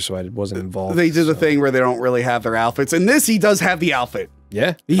characters, so I wasn't involved. They did the thing where they don't really have their outfits. In this, he does have the outfit.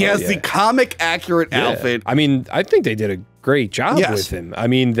 Yeah, he has the comic accurate outfit. I mean, I think they did a great job with him. I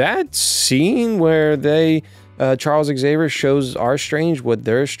mean, that scene where they. Charles Xavier shows our Strange what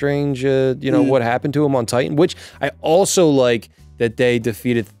their Strange, you know, what happened to him on Titan, which I also like that they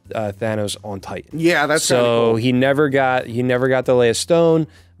defeated Thanos on Titan. Yeah, that's so cool. he never got the last stone.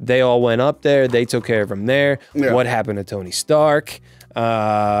 They all went up there. They took care of him there. Yeah. What happened to Tony Stark?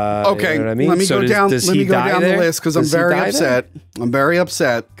 Okay, you know what I mean? Let me go down the list because I'm very upset. I'm very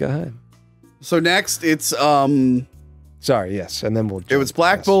upset. Go ahead. So next, it's sorry, yes, and then we'll. It was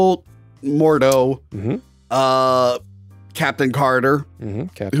Black Bolt, Mordo. Captain Carter,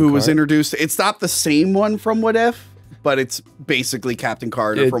 who was introduced. It's not the same one from What If, but it's basically Captain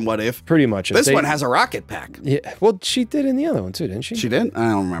Carter from What If. Pretty much. This one has a rocket pack. Yeah. Well, she did in the other one too, didn't she? She did?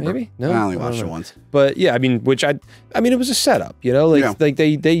 I don't remember. Maybe. No. I only watched it once. But yeah, I mean, I mean, it was a setup, you know, like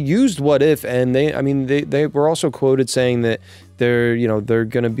they used What If, and they were also quoted saying that they're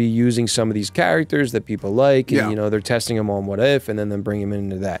going to be using some of these characters that people like, and you know, they're testing them on What If, and then bring them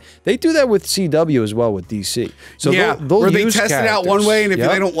into that. They do that with CW as well with DC. So they'll they test it out one way, and if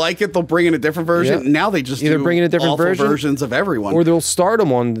they don't like it, they'll bring in a different version. Now they just either bring in a different versions of everyone, or they'll start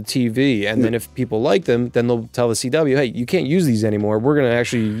them on the TV, and then if people like them, then they'll tell the CW, hey, you can't use these anymore. We're going to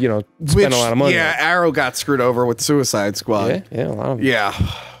actually, you know, spend a lot of money. Yeah, Arrow got screwed over with Suicide Squad. Yeah, a lot of them. Yeah.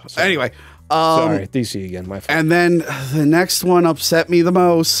 Anyway. Sorry, DC again, my fault. And then the next one upset me the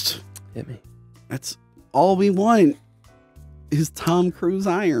most. Hit me. That's all we want is Tom Cruise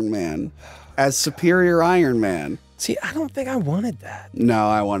Iron Man as Superior Iron Man. See, I don't think I wanted that. No,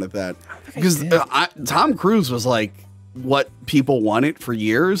 I wanted that. Because Tom Cruise was like what people wanted for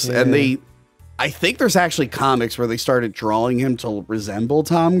years. And I think there's actually comics where they started drawing him to resemble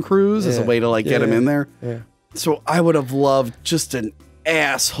Tom Cruise as a way to like get him in there. Yeah. So I would have loved just an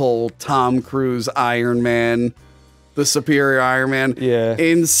asshole Tom Cruise Iron Man, the Superior Iron Man. Yeah.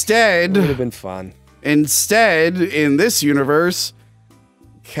 Instead, it would have been fun. Instead, in this universe,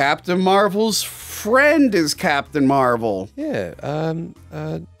 Captain Marvel's friend is Captain Marvel. Yeah.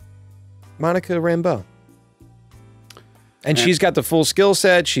 Monica Rambeau. And she's got the full skill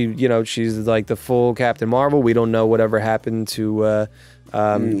set. She's like the full Captain Marvel. We don't know whatever happened to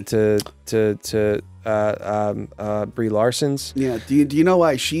Brie Larson's. Yeah. Do you know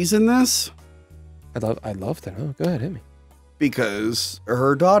why she's in this? I'd love to know. Go ahead, hit me. Because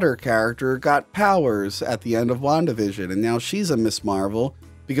her daughter character got powers at the end of WandaVision, and now she's a Miss Marvel.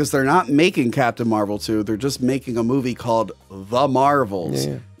 Because they're not making Captain Marvel 2, they're just making a movie called The Marvels.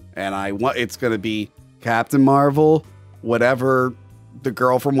 Yeah. And it's going to be Captain Marvel, whatever the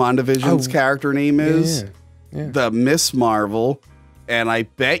girl from WandaVision's character name is, the Miss Marvel, and I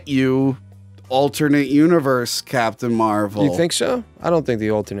bet you alternate universe Captain Marvel. You think so? I don't think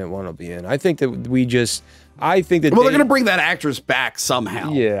the alternate one will be in. I think that they're going to bring that actress back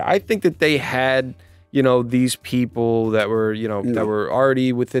somehow. Yeah, I think that they had, you know, these people that were, you know, that were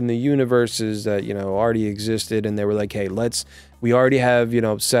already within the universes that, you know, already existed, and they were like, hey, we already have, you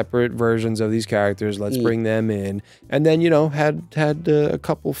know, separate versions of these characters. Let's bring them in, and then, you know, had a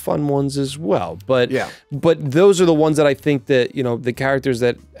couple fun ones as well. But those are the ones that I think that, you know, the characters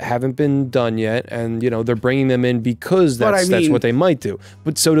that haven't been done yet, and, you know, they're bringing them in because that's what they might do.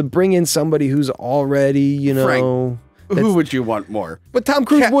 But so to bring in somebody who's already, you know. Frank, who would you want more? But Tom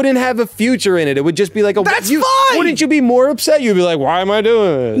Cruise wouldn't have a future in it. It would just be like a. That's fine. Wouldn't you be more upset? You'd be like, why am I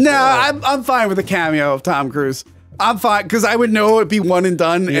doing this? No, I'm fine with a cameo of Tom Cruise. I'm fine because I would know it'd be one and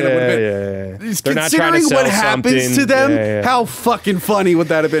done, and it would have been. Considering what happens to them, how fucking funny would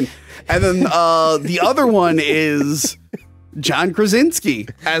that have been? And then the other one is John Krasinski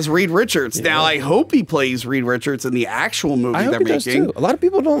as Reed Richards. Now I hope he plays Reed Richards in the actual movie they're making. A lot of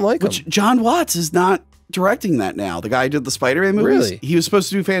people don't like him. John Watts is not directing that now. The guy who did the Spider-Man movies. Really? He was supposed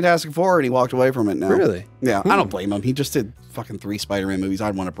to do Fantastic Four, and he walked away from it now. Really? Yeah, I don't blame him. He just did fucking 3 Spider-Man movies.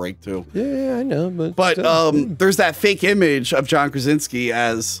 I'd want a break too. Yeah, I know, But there's that fake image of John Krasinski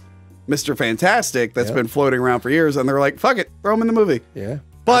as Mr. Fantastic that's been floating around for years, and they're like, fuck it, throw him in the movie. Yeah.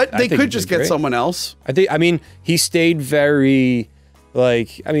 But I they think could he just did get great. someone else. I mean, he stayed very,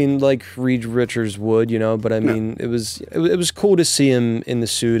 like Reed Richards would, you know, but I mean, it was cool to see him in the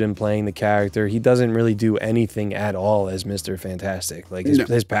suit and playing the character. He doesn't really do anything at all as Mr. Fantastic. Like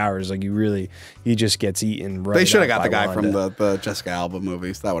his powers, like he just gets eaten right. They should have got by the guy Wanda. from the Jessica Alba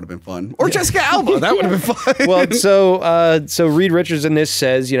movies. That would have been fun. Or Jessica Alba. That would have been fun. Well, so Reed Richards in this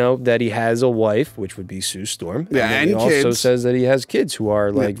says, you know, that he has a wife, which would be Sue Storm. Yeah, then and he also kids. says that he has kids who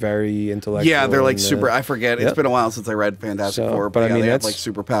are like very intellectual. Yeah, they're like and, super. I forget. It's yep. been a while since I read Fantastic Four, but I yeah, mean, they have that's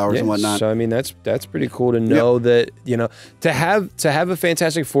like superpowers and whatnot. So I mean, that's pretty cool to know that, you know, to have a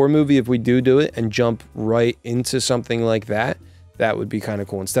Fantastic Four movie, if we do it and jump right into something like that, that would be kind of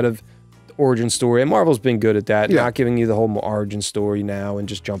cool instead of origin story. And Marvel's been good at that, not giving you the whole origin story now and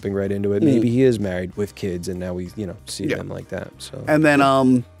just jumping right into it. Maybe he is married with kids, and now we see them like that. So and then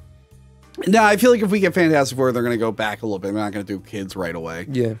no, I feel like if we get Fantastic Four, they're gonna go back a little bit. They're not gonna do kids right away.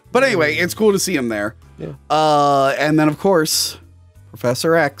 Yeah. But anyway, it's cool to see him there. Yeah. And then of course,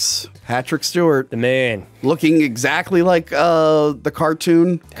 Professor X, Patrick Stewart, the man, looking exactly like the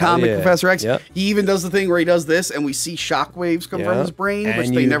cartoon comic Professor X. Yep. He even does the thing where he does this, and we see shockwaves come from his brain, which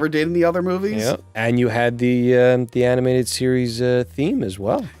they never did in the other movies. Yeah. And you had the animated series theme as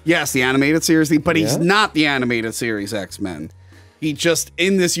well. Yes, the animated series theme, but he's not the animated series X-Men. He just,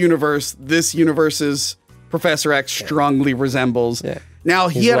 in this universe's Professor X strongly resembles. Yeah. Now,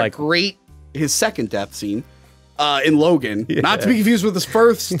 he had his second death scene in Logan, not to be confused with his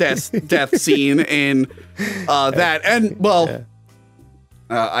first death scene in that. And, well,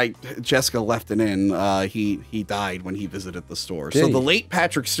 Jessica left it in. He died when he visited the store. So the late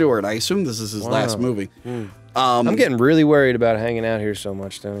Patrick Stewart, I assume this is his last movie. I'm getting really worried about hanging out here so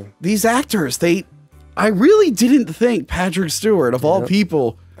much, Tony. These actors, I really didn't think Patrick Stewart, of all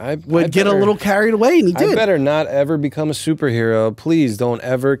people, would get a little carried away, and he did. I better not ever become a superhero. Please don't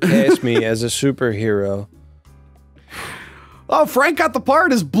ever cast me as a superhero. Oh, Frank got the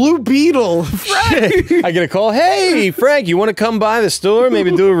part as Blue Beetle. Frank! I get a call. Hey, Frank, you want to come by the store?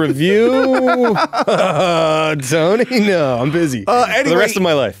 Maybe do a review? Tony? No, I'm busy. Anyway, for the rest of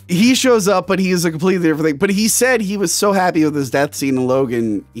my life. He shows up, but he is a completely different thing. But he said he was so happy with his death scene in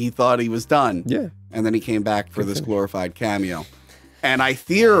Logan, he thought he was done. Yeah. And then he came back for this glorified cameo. And I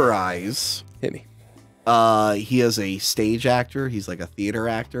theorize... Hit me. He is a stage actor. He's like a theater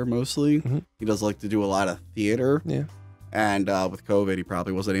actor mostly. He does like to do a lot of theater. Yeah. And with COVID, he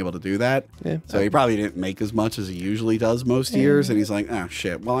probably wasn't able to do that. Yeah. So he probably didn't make as much as he usually does most years. And he's like, oh,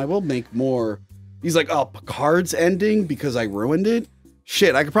 shit. Well, I will make more. He's like, oh, Picard's ending because I ruined it?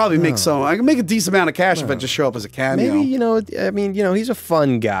 Shit, I could probably make I can make a decent amount of cash if I just show up as a cameo. Maybe, he's a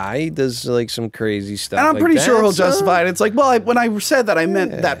fun guy. He does like some crazy stuff. And I'm like pretty that, sure he'll so justify it. It's like, well, when I said that, I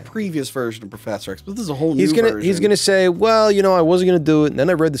meant that previous version of Professor X, but this is a whole new version. He's gonna say, well, I wasn't gonna do it, and then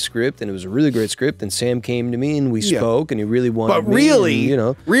I read the script, and it was a really great script, and Sam came to me, and we spoke, and he really wanted me.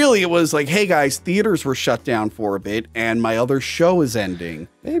 But really, it was like, hey guys, theaters were shut down for a bit, and my other show is ending,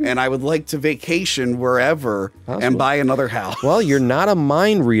 and I would like to vacation wherever and buy another house. Well, you're not a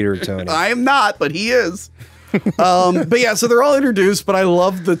mind reader, Tony. I am not, but he is. But yeah, so they're all introduced, but I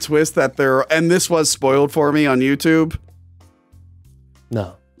love the twist that and this was spoiled for me on YouTube.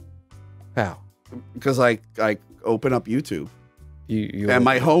 No. How? Because I open up YouTube. You and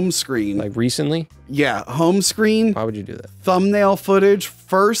my home screen. Like recently? Yeah, home screen. Why would you do that? Thumbnail footage.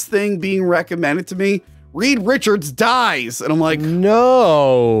 First thing being recommended to me, Reed Richards dies. And I'm like,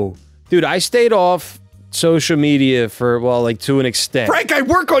 no. Dude, I stayed off social media for, to an extent. Frank, I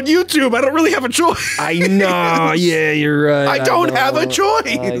work on YouTube. I don't really have a choice. I know. Yeah, you're right. I don't have a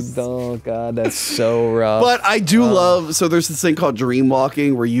choice. I don't. God, that's so rough. But I do love, so there's this thing called dream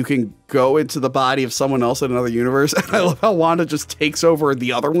walking where you can go into the body of someone else in another universe. And I love how Wanda just takes over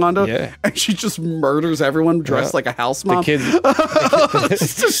the other Wanda. Yeah. And she just murders everyone dressed like a house mom. The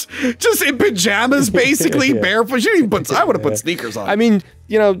kids. just in pajamas, basically, barefoot. She didn't even put, I would have put sneakers on. I mean,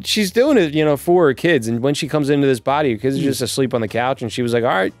 she's doing it, for her kids. And when she comes into this body, her kids are just asleep on the couch. And she was like, all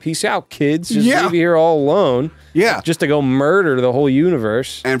right, peace out, kids. Just leave you here all alone. Yeah. Just to go murder the whole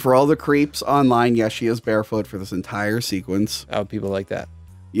universe. And for all the creeps online, yes, she is barefoot for this entire sequence. Oh, people like that.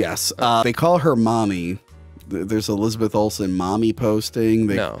 Yes. They call her mommy. There's Elizabeth Olsen mommy posting.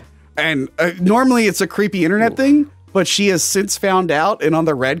 No. And normally it's a creepy internet thing, but she has since found out. And on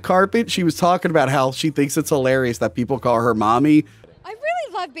the red carpet, she was talking about how she thinks it's hilarious that people call her mommy. I really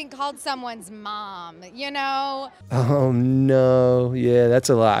would love being called someone's mom, you know? Oh no, yeah, that's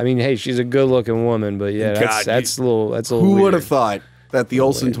a lot. I mean, hey, she's a good-looking woman, but yeah, that's a little. Who would have weird. thought that the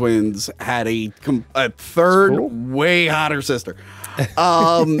Olsen twins had a third, way hotter sister?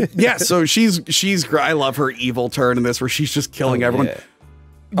 Yeah, so she's great. I love her evil turn in this, where she's just killing everyone. Yeah.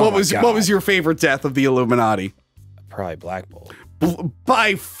 What was your favorite death of the Illuminati? Probably Black Bolt.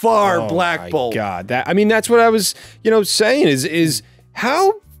 By far, Black Bolt. God, that's what I was, saying is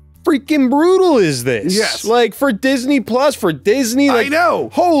how freaking brutal is this? Yes. Like for Disney Plus, for Disney. Like, I know.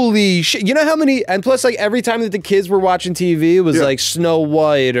 Holy shit. You know how many, and plus like every time that the kids were watching TV, it was like Snow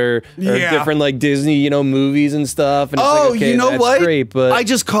White or different like Disney, movies and stuff. And it's like, okay, you know that's what? great, but I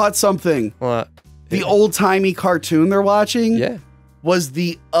just caught something. What? The old-timey cartoon they're watching. Yeah. Was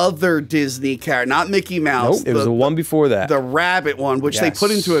the other Disney character, not Mickey Mouse. Nope, it was the one before that. The rabbit one, which they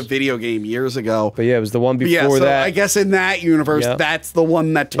put into a video game years ago. But yeah, it was the one before so that. I guess in that universe, that's the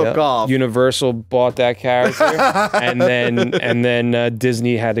one that took off. Universal bought that character, and then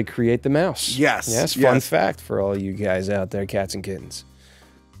Disney had to create the mouse. Yes. Fun fact for all you guys out there, cats and kittens.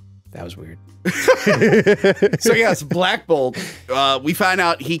 That was weird. So yes, Black Bolt. We find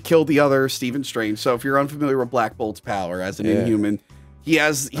out he killed the other Stephen Strange. So if you're unfamiliar with Black Bolt's power as an Inhuman, he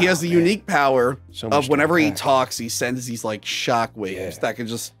has the unique power of whenever he talks, he sends these like shock waves that can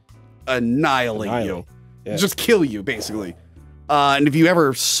just annihilate you, just kill you basically. And if you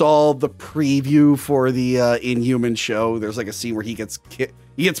ever saw the preview for the Inhuman show, there's like a scene where he gets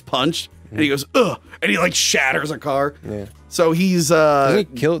punched and he goes ugh, and he like shatters a car. Yeah. So he's Doesn't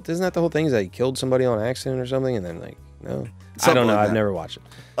he kill? Isn't that the whole thing? Is that he killed somebody on accident or something, and then like no, I don't know. I've never watched it.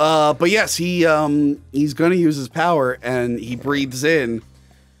 But yes, he's gonna use his power, and he breathes in.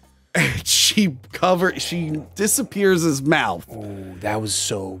 And she disappears his mouth. Oh, that was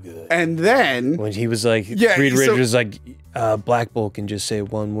so good. And then when he was like, Reed Richards was like, Black Bolt can just say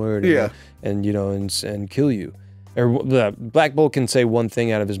one word, and kill you, or Black Bolt can say one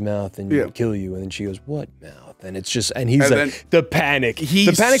thing out of his mouth and kill you, and then she goes, what mouth? And it's just, and he's like, the panic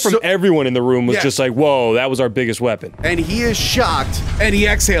from everyone in the room was just like, whoa, that was our biggest weapon. And he is shocked, and he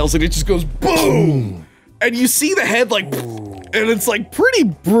exhales, and it just goes boom. And you see the head like, and it's like pretty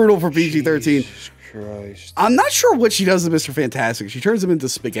brutal for PG-13. Christ. I'm not sure what she does to Mr. Fantastic. She turns him into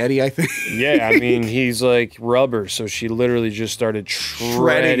spaghetti, I think. Yeah, I mean, he's like rubber, so she literally just started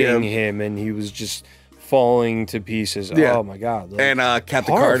shredding him, and he was just falling to pieces. Yeah. Oh my God. Like, and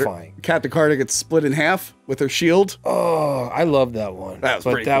Captain Carter gets split in half with her shield. Oh, I love that one. That was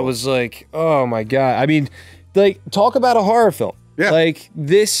pretty cool. That was like, oh my God. I mean, like, talk about a horror film. Yeah. Like,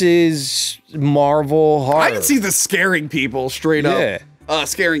 this is Marvel horror. I can see the scaring people straight up.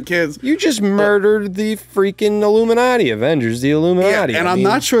 Scaring kids. You just murdered the freaking Illuminati, Avengers, the Illuminati. Yeah, and I'm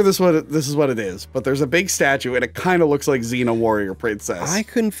not sure this is what it is, but there's a big statue, and it kind of looks like Xena Warrior Princess. I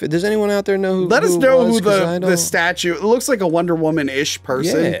couldn't. Does anyone out there know who? Let us know who the statue. It looks like a Wonder Woman-ish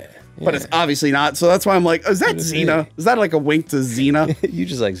person. Yeah. But it's obviously not. So that's why I'm like, is that Xena? Is that like a wink to Xena? You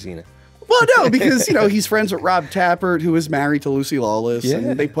just like Xena. Well, no, because he's friends with Rob Tappert, who is married to Lucy Lawless,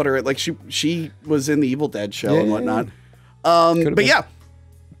 and they put her at, like, she was in the Evil Dead show and whatnot. But yeah,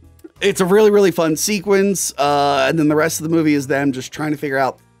 it's a really, really fun sequence. And then the rest of the movie is them just trying to figure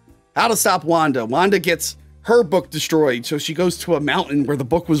out how to stop Wanda. Wanda gets her book destroyed, so she goes to a mountain where the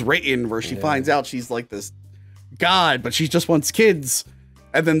book was written, where she finds out she's like this god, but she just wants kids.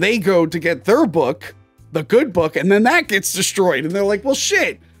 And then they go to get their book, the good book, and then that gets destroyed. And they're like, well,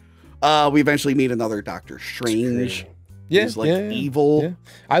 shit. We eventually meet another Doctor Strange. Who's like evil. Yeah.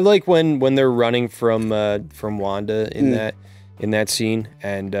 I like when they're running from Wanda in that scene,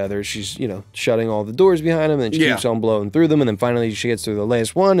 and she's shutting all the doors behind them, and she keeps on blowing through them, and then finally she gets through the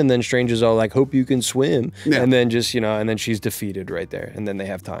last one, and then Strange is all like, "Hope you can swim," and then just and then she's defeated right there, and then they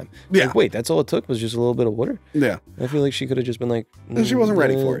have time. Yeah, like, wait, that's all it took was just a little bit of water. Yeah, I feel like she could have just been like, she wasn't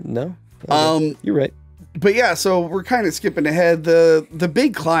ready for it. No, okay. You're right. But yeah, so we're kind of skipping ahead. The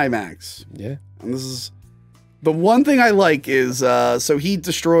big climax. Yeah. And this is the one thing I like is so he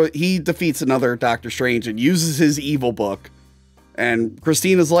defeats another Doctor Strange and uses his evil book. And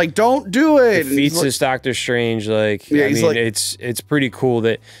Christina's like, "Don't do it." Defeats his Doctor Strange. Like, I mean, it's pretty cool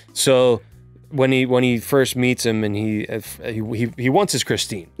that when he first meets him and he wants his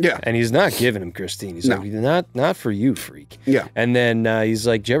Christine. Yeah. And he's not giving him Christine. He's like, not for you, freak. Yeah. And then he's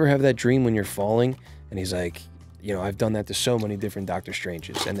like, "Do you ever have that dream when you're falling?" And he's like, I've done that to so many different Doctor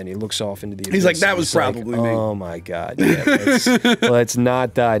Stranges. And then he looks off into the abyss. He's like, that was probably me. Oh my God. Yeah, let's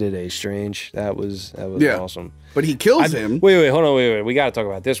not die today, Strange. That was awesome. But he kills him. Wait, hold on, wait. We got to talk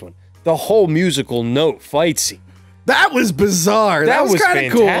about this one. The whole musical note fight scene. That was bizarre. That was kind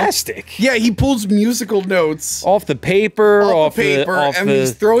of cool. Fantastic. Yeah, he pulls musical notes Off the paper, off the paper, and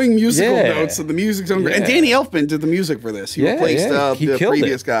he's throwing musical notes, and the music's on. And Danny Elfman did the music for this. He replaced the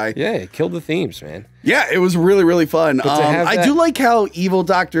previous guy. Yeah, he killed the themes, man. Yeah, it was really, really fun. I do like how evil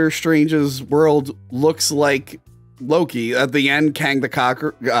Doctor Strange's world looks like Loki at the end. Kang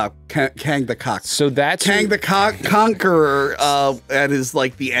the So that's Kang the Conqueror at his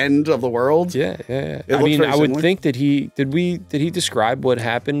like the end of the world. Yeah. I mean, I would think that did he describe what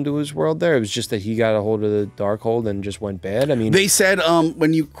happened to his world there? It was just that he got a hold of the Darkhold and just went bad. I mean, they said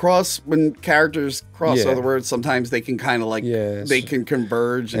when characters cross other words, sometimes they can kind of like they can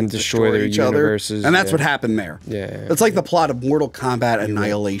converge and destroy each other, and that's what happened there. Yeah, it's like the plot of Mortal Kombat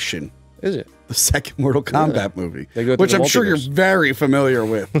Annihilation. Is it? The second Mortal Kombat movie, which I'm sure you're very familiar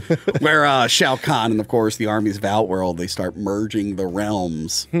with, where Shao Kahn and, of course, the armies of Outworld, they start merging the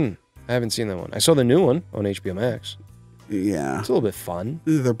realms. I haven't seen that one. I saw the new one on HBO Max. Yeah. It's a little bit fun.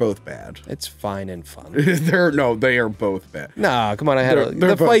 They're both bad. It's fine and fun. They are both bad. Nah, come on.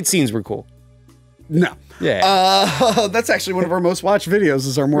 The fight scenes were cool. No. Yeah. That's actually one of our most watched videos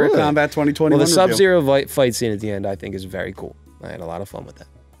is our Mortal Kombat 2021 Well, the Sub-Zero fight scene at the end, I think, is very cool. I had a lot of fun with that.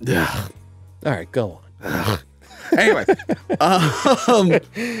 Yeah. All right, go on. Anyway,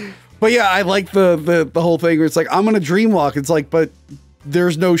 but yeah, I like the whole thing where it's like I'm gonna dream walk. It's like, but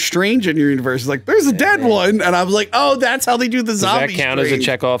there's no Strange in your universe. It's like there's a dead one, and I was like, oh, that's how they do the zombie. Does that count as a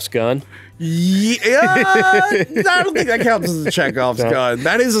Chekhov's gun? Yeah, I don't think that counts as a Chekhov's gun.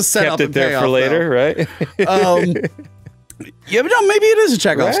 That is a setup. Kept it there for later, right? Yeah, but no, maybe it is a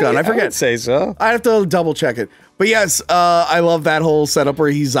Chekhov's gun. I forget. I would say so. I have to double check it. But yes, I love that whole setup where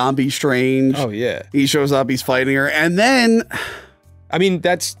he's zombie Strange. Oh yeah, he shows up, he's fighting her, and then, I mean,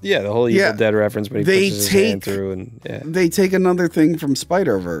 that's the whole Evil Dead reference. But he pushes his hand through, and they take another thing from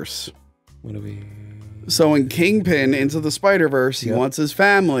Spider-Verse. What do we? So in Kingpin Into the Spider-Verse, he wants his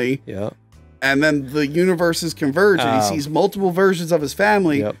family. Yeah. And then the universes converge, and he sees multiple versions of his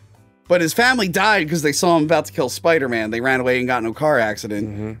family. Yep. But his family died because they saw him about to kill Spider-Man. They ran away and got in a car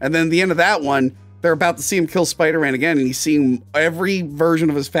accident. And then at the end of that one, they're about to see him kill Spider-Man again, and he's seeing every version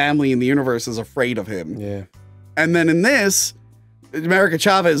of his family in the universe is afraid of him. Yeah. And then in this, America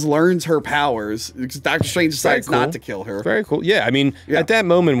Chavez learns her powers because Doctor Strange decides not to kill her. Very cool. Yeah, I mean, at that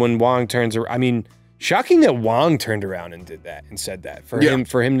moment when Wong turns around, I mean, shocking that Wong turned around and did that and said that for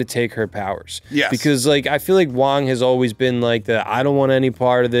him to take her powers. Yes. Because like I feel like Wong has always been like I don't want any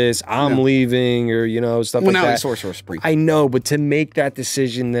part of this. I'm leaving, or stuff like that. Well, now he's Sorcerer Supreme. I know, but to make that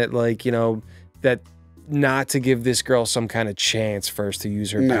decision that that not to give this girl some kind of chance first to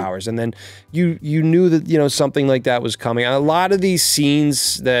use her powers, and then you knew that something like that was coming. A lot of these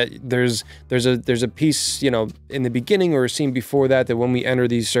scenes that there's a piece in the beginning or a scene before that when we enter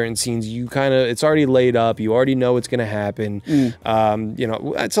these certain scenes, it's already laid up. You already know it's going to happen.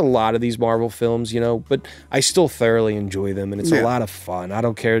 It's a lot of these Marvel films, but I still thoroughly enjoy them, and it's a lot of fun. I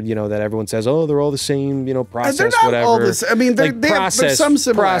don't care that everyone says, oh, they're all the same, process, they're not whatever. All this. I mean, there's some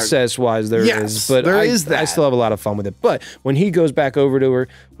similarities. Process wise, there is, but there is that. I still have a lot of fun with it. But when he goes back over to her,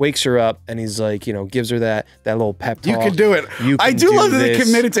 wakes her up, and he's like, gives her that little pep talk. You can do it. I do love that they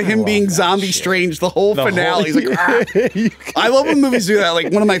committed to him being zombie Strange the whole finale. He's like, I love when movies do that.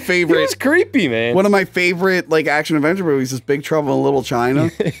 Like one of my favorite. It's creepy, man. One of my favorite action adventure movies is Big Trouble in Little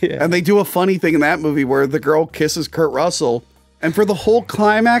China. And they do a funny thing in that movie where the girl kisses Kurt Russell. And for the whole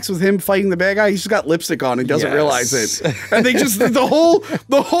climax with him fighting the bad guy, he's just got lipstick on and doesn't realize it. And they just the whole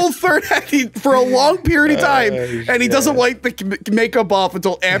third act for a long period of time, and he doesn't wipe the makeup off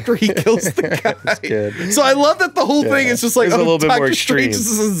until after he kills the guy. So I love that the whole thing is just like, a little bit more Dr. extreme. Strange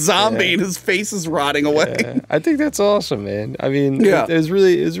is a zombie and his face is rotting away. Yeah. I think that's awesome, man. I mean, it was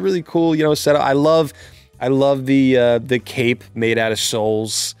really cool. Setup. I love the cape made out of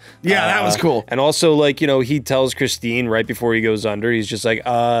souls. Yeah, that was cool. And also, he tells Christine right before he goes under, he's just like,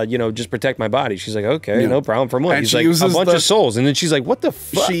 just protect my body. She's like, okay, no problem. From what? He's like, a bunch of souls. And then she's like, what the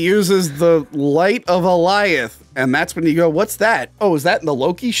fuck? She uses the light of Eliath. And that's when you go, what's that? Oh, is that in the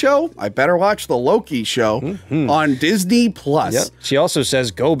Loki show? I better watch the Loki show on Disney Plus. Yep. She also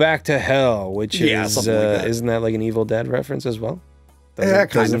says, go back to hell, which is, something like that. Isn't that like an Evil Dead reference as well?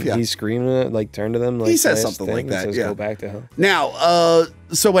 Kind of, He scream turn to them he says something like that. Says, go back to hell. Now,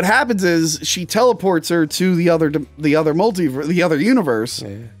 so what happens is she teleports her to the other universe,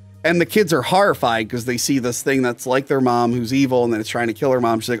 and the kids are horrified because they see this thing that's like their mom who's evil, and then it's trying to kill her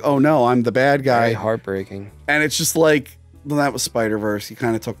mom. She's like, "Oh no, I'm the bad guy." Very heartbreaking. And it's just like, well, that was Spider-Verse. He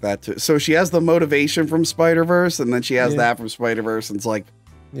kind of took that too. So she has the motivation from Spider-Verse, and then she has that from Spider-Verse, and it's like,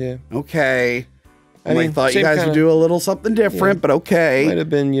 okay. I thought you guys would do a little something different, but okay. Might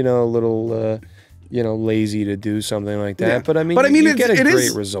have been, a little you know, lazy to do something like that. Yeah. But I mean, you get a it great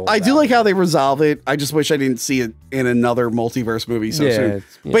is, result. I do like how they resolve it. I just wish I didn't see it in another multiverse movie so soon.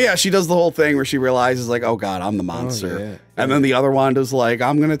 But yeah, she does the whole thing where she realizes like, oh God, I'm the monster. yeah. And then the other Wanda's like,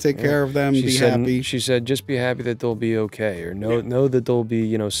 I'm gonna take care of them. Be happy. She said, just be happy that they'll be okay, or know that they'll be,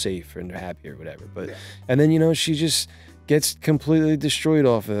 you know, safe and happy or whatever. But and then, you know, she just gets completely destroyed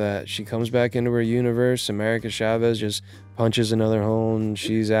off of that. She comes back into her universe. America Chavez just punches another hole and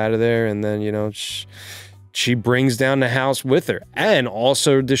she's out of there. And then, you know, she brings down the house with her and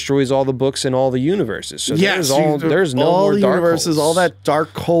also destroys all the books in all the universes. So there's no more dark universes. holes. All that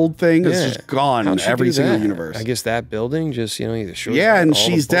dark cold thing is just gone in every single universe. I guess that building just, you know, either shows and all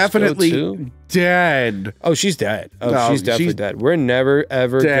she's the books definitely dead. Oh, she's dead. Oh, No, she's definitely dead. We're never,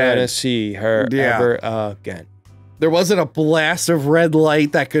 ever dead. gonna see her ever again. There wasn't a blast of red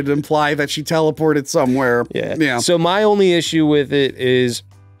light that could imply that she teleported somewhere. Yeah. So my only issue with it is,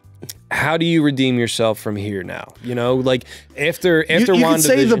 how do you redeem yourself from here now? You know, like after you can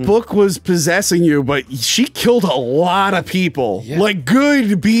say the book was possessing you, but she killed a lot of people, like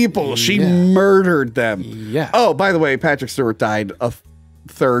good people. She murdered them. Yeah. Oh, by the way, Patrick Stewart died a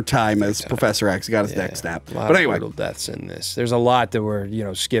third time as Professor X. He got his neck snapped. But anyway, brutal deaths in this. There's a lot that we're, you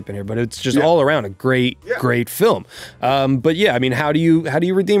know, skipping here, but it's just all around a great film. But yeah, I mean, how do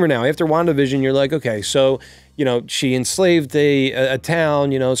you redeem her now? After WandaVision, you're like, okay, so, you know, she enslaved a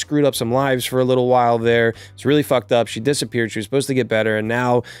town, you know, screwed up some lives for a little while there. It's really fucked up. She disappeared. She was supposed to get better, and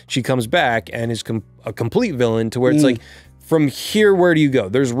now she comes back and is a complete villain to where it's like, from here, where do you go?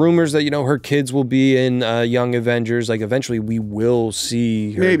 There's rumors that, you know, her kids will be in Young Avengers. Like, eventually we will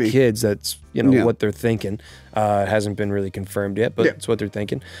see her kids. That's, you know, what they're thinking. It hasn't been really confirmed yet, but it's what they're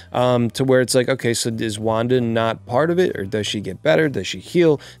thinking. To where it's like, okay, so is Wanda not part of it? Or does she get better? Does she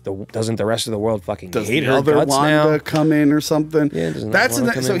heal? Doesn't the rest of the world fucking hate her other guts Wanda now? come in or something? Yeah, doesn't that's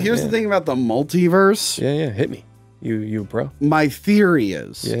so here's the thing about the multiverse. Yeah, hit me. You bro. My theory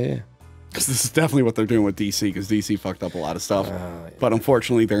is... Yeah. Because this is definitely what they're doing with DC, because DC fucked up a lot of stuff. But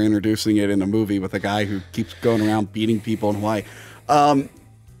unfortunately, they're introducing it in a movie with a guy who keeps going around beating people in Hawaii.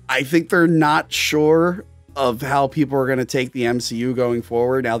 I think they're not sure of how people are going to take the MCU going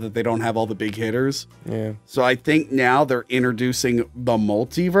forward now that they don't have all the big hitters. Yeah. So I think now they're introducing the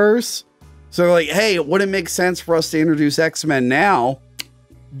multiverse. So they're like, hey, it wouldn't make sense for us to introduce X-Men now,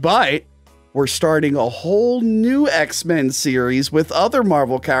 but we're starting a whole new X-Men series with other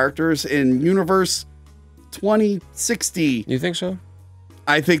Marvel characters in Universe 2060. You think so?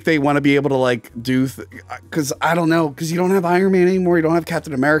 I think they want to be able to like do, because I don't know, because you don't have Iron Man anymore, you don't have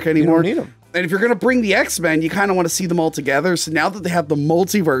Captain America anymore. You don't need them. And if you're going to bring the X-Men, you kind of want to see them all together. So now that they have the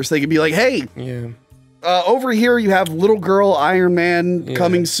multiverse, they can be like, hey, over here you have little girl Iron Man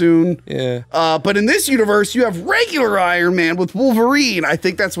coming soon. Yeah. But in this universe, you have regular Iron Man with Wolverine. I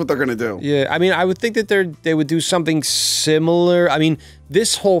think that's what they're going to do. Yeah, I mean, I would think that they would do something similar. I mean,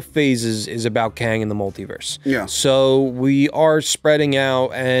 this whole phase is about Kang and the multiverse. Yeah. So we are spreading out,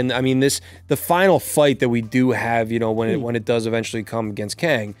 and I mean, the final fight that we do have, you know, when it does eventually come against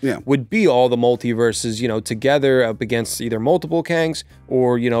Kang, would be all the multiverses, you know, together up against either multiple Kangs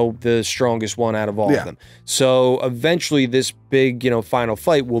or, you know, the strongest one out of all of them. So eventually, this big, you know, final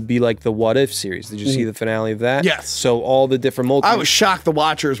fight will be like the What If series. Did you see the finale of that? Yes. So all the different multiverses. I was shocked the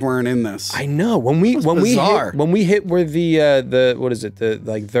Watchers weren't in this. I know when we hit where the what is it, the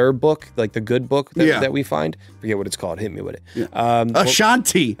like their book, like the good book that we find, forget what it's called, hit me with it.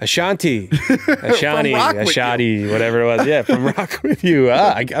 Ashanti, Ashanti, With whatever it was. Yeah, from Rock With You.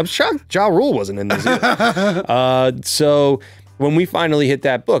 I'm shocked Ja Rule wasn't in this either. So when we finally hit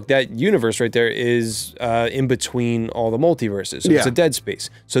that book, that universe right there is in between all the multiverses. So it's a dead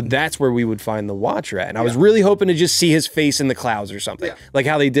space. So that's where we would find the Watcher at. And I was really hoping to just see his face in the clouds or something, like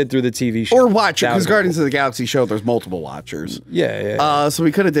how they did through the TV show. Or Watcher, because Guardians of the Galaxy show there's multiple Watchers. Yeah. So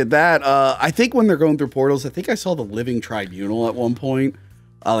we could have did that. I think when they're going through portals, I think I saw the Living Tribunal at one point.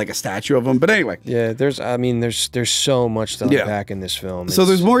 Like a statue of them. But anyway. Yeah, there's so much to unpack in this film. So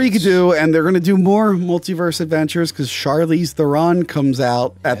there's more you could do, and they're going to do more multiverse adventures because Charlize Theron comes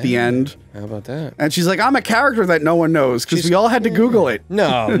out at the end. How about that? And she's like, I'm a character that no one knows because we all had to Google it.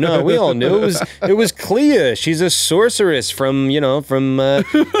 No, we all knew. It was Clea. She's a sorceress from she actually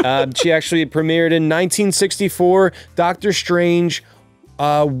premiered in 1964, Doctor Strange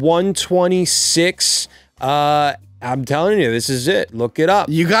 126. I'm telling you, this is it. Look it up.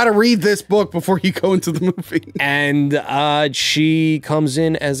 You got to read this book before you go into the movie. And she comes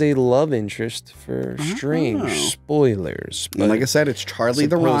in as a love interest for Strange. Spoilers. But like I said, it's Charlize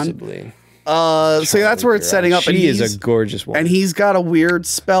Theron. So that's where it's setting up. She is a gorgeous woman. And he's got a weird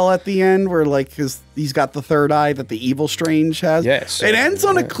spell at the end where like he's got the third eye that the evil Strange has. Yes. It ends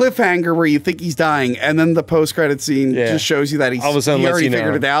on a cliffhanger where you think he's dying, and then the post-credit scene just shows you that all of a sudden he already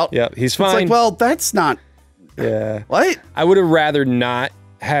figured it out. Yeah, he's fine. It's like, well, that's not. Yeah. What? I would have rather not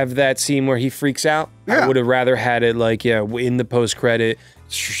have that scene where he freaks out. Yeah. I would have rather had it like, in the post-credit,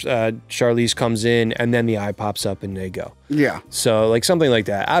 Charlize comes in and then the eye pops up and they go. Yeah. So like something like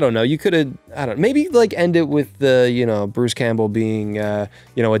that. I don't know. You could have, maybe like end it with the, Bruce Campbell being, a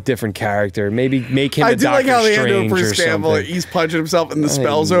different character. Maybe make him a Doctor Strange. I do like how they end up with Bruce Campbell. He's punching himself and the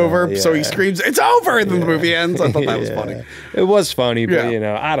spell's over. So he screams, "It's over!" And then the movie ends. I thought that was funny. It was funny, but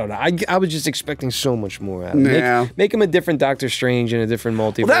I don't know. I was just expecting so much more out of him. Yeah. Make him a different Doctor Strange in a different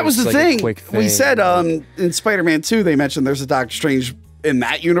multiverse. Well, that was the like thing. A quick thing. We said in Spider-Man 2, they mentioned there's a Doctor Strange in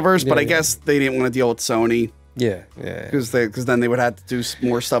that universe, but I guess they didn't want to deal with Sony. Yeah. Because then they would have to do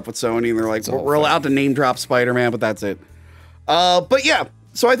more stuff with Sony, and they're like, we're allowed to name drop Spider-Man, but that's it. But yeah,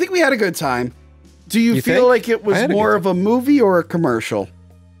 so I think we had a good time. Do you feel like it was more of a movie or a commercial?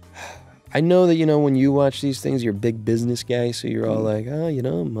 I know that, when you watch these things, you're a big business guy, so you're all like,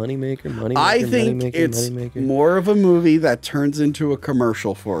 moneymaker. I think it's more of a movie that turns into a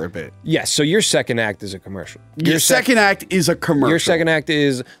commercial for a bit. Yes, so your second act is a commercial. Your second act is a commercial. Your second act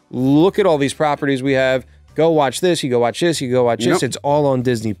is, look at all these properties we have. Go watch this, you go watch this, you go watch this. It's all on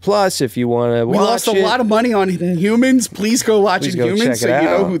Disney Plus if you want to watch it. We lost a lot of money on Inhumans. Please go watch Inhumans so you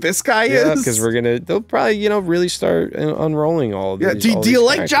know who this guy is. Because they'll probably, really start unrolling all of these. Do you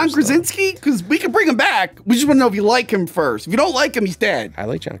like John Krasinski? Because we can bring him back. We just want to know if you like him first. If you don't like him, he's dead. I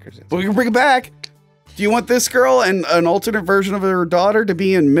like John Krasinski. But we can bring him back. Do you want this girl and an alternate version of her daughter to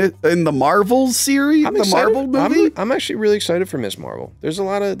be in the Marvel series, Marvel movie? I'm actually really excited for Miss Marvel. There's a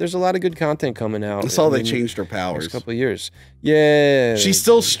lot of good content coming out. I saw they changed her powers. Next couple of years. Yeah. She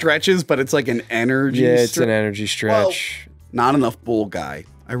still stretches, but it's like an energy. Yeah, it's an energy stretch. Well, not enough bull guy.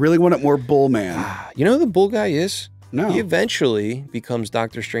 I really wanted more bull man. You know who the bull guy is? No. He eventually becomes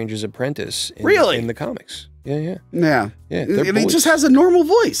Doctor Strange's apprentice in the comics. Yeah. And he just has a normal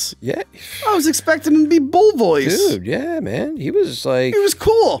voice. Yeah. I was expecting him to be bull voice. Dude, yeah, man. He was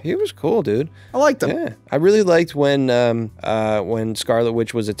cool. He was cool, dude. I liked him. Yeah. I really liked when Scarlet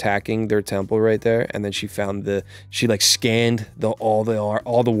Witch was attacking their temple right there, and then she found she scanned all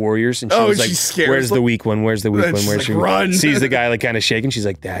the warriors, and she was like, "Where's the weak one? Where's the weak one? Where's she?" Run. Sees the guy kind of shaking. She's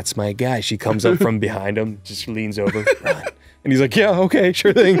like, "That's my guy." She comes up from behind him, just leans over, run. And he's like, "Yeah, okay,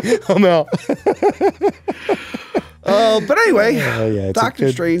 sure thing. I'm out." But anyway,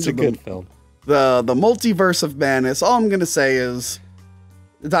 Doctor Strange, it's a good film. The Multiverse of Madness. All I'm gonna say is,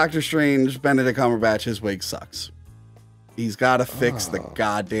 Doctor Strange, Benedict Cumberbatch, his wig sucks. He's got to fix the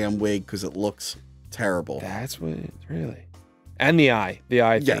goddamn wig because it looks terrible. That's what really. And the eye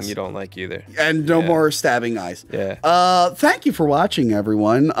thing you don't like either. And no more stabbing eyes. Yeah. Thank you for watching,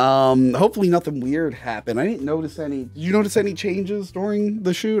 everyone. Hopefully nothing weird happened. I didn't notice any. Did you notice any changes during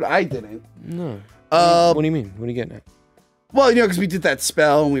the shoot? I didn't. No. What do you mean? What are you getting at? Well, because we did that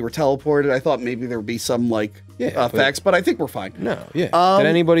spell and we were teleported. I thought maybe there would be some effects, but I think we're fine. No, yeah. Did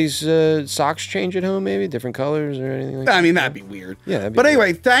anybody's socks change at home? Maybe different colors or anything like that? I mean, that'd be weird. Yeah. That'd be but weird.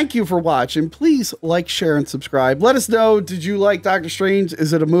 Anyway, thank you for watching. Please like, share, and subscribe. Let us know. Did you like Doctor Strange?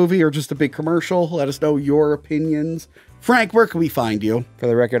 Is it a movie or just a big commercial? Let us know your opinions. Frank, where can we find you? For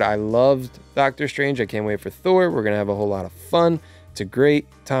the record, I loved Doctor Strange. I can't wait for Thor. We're gonna have a whole lot of fun. It's a great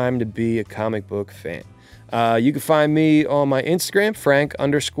time to be a comic book fan. You can find me on my Instagram,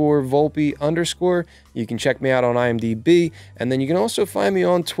 Frank_Volpe_. You can check me out on IMDb, and then you can also find me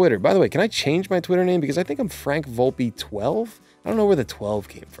on Twitter. By the way, can I change my Twitter name? Because I think I'm Frank Volpe 12. I don't know where the 12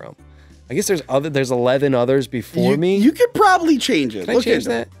 came from. I guess there's 11 others before me. You could probably change it. Can I change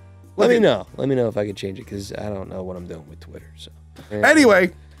that? Let me know. Let me know if I can change it, because I don't know what I'm doing with Twitter. So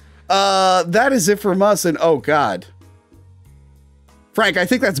anyway, that is it from us. And oh God, Frank, I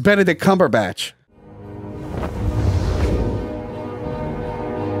think that's Benedict Cumberbatch.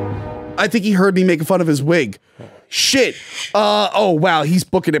 I think he heard me making fun of his wig. Shit. Oh wow, he's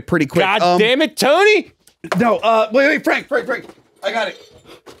booking it pretty quick. God damn it, Tony! No. Wait, Frank. I got it.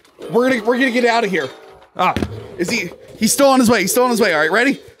 We're gonna get out of here. Is he? He's still on his way. All right,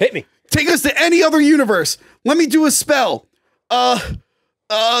 ready? Hit me. Take us to any other universe. Let me do a spell. Timon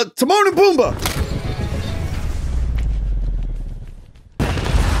and Pumbaa.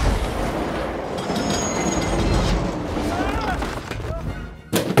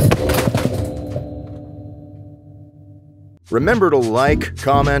 Remember to like,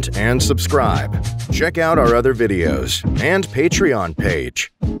 comment, and subscribe. Check out our other videos and Patreon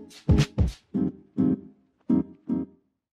page.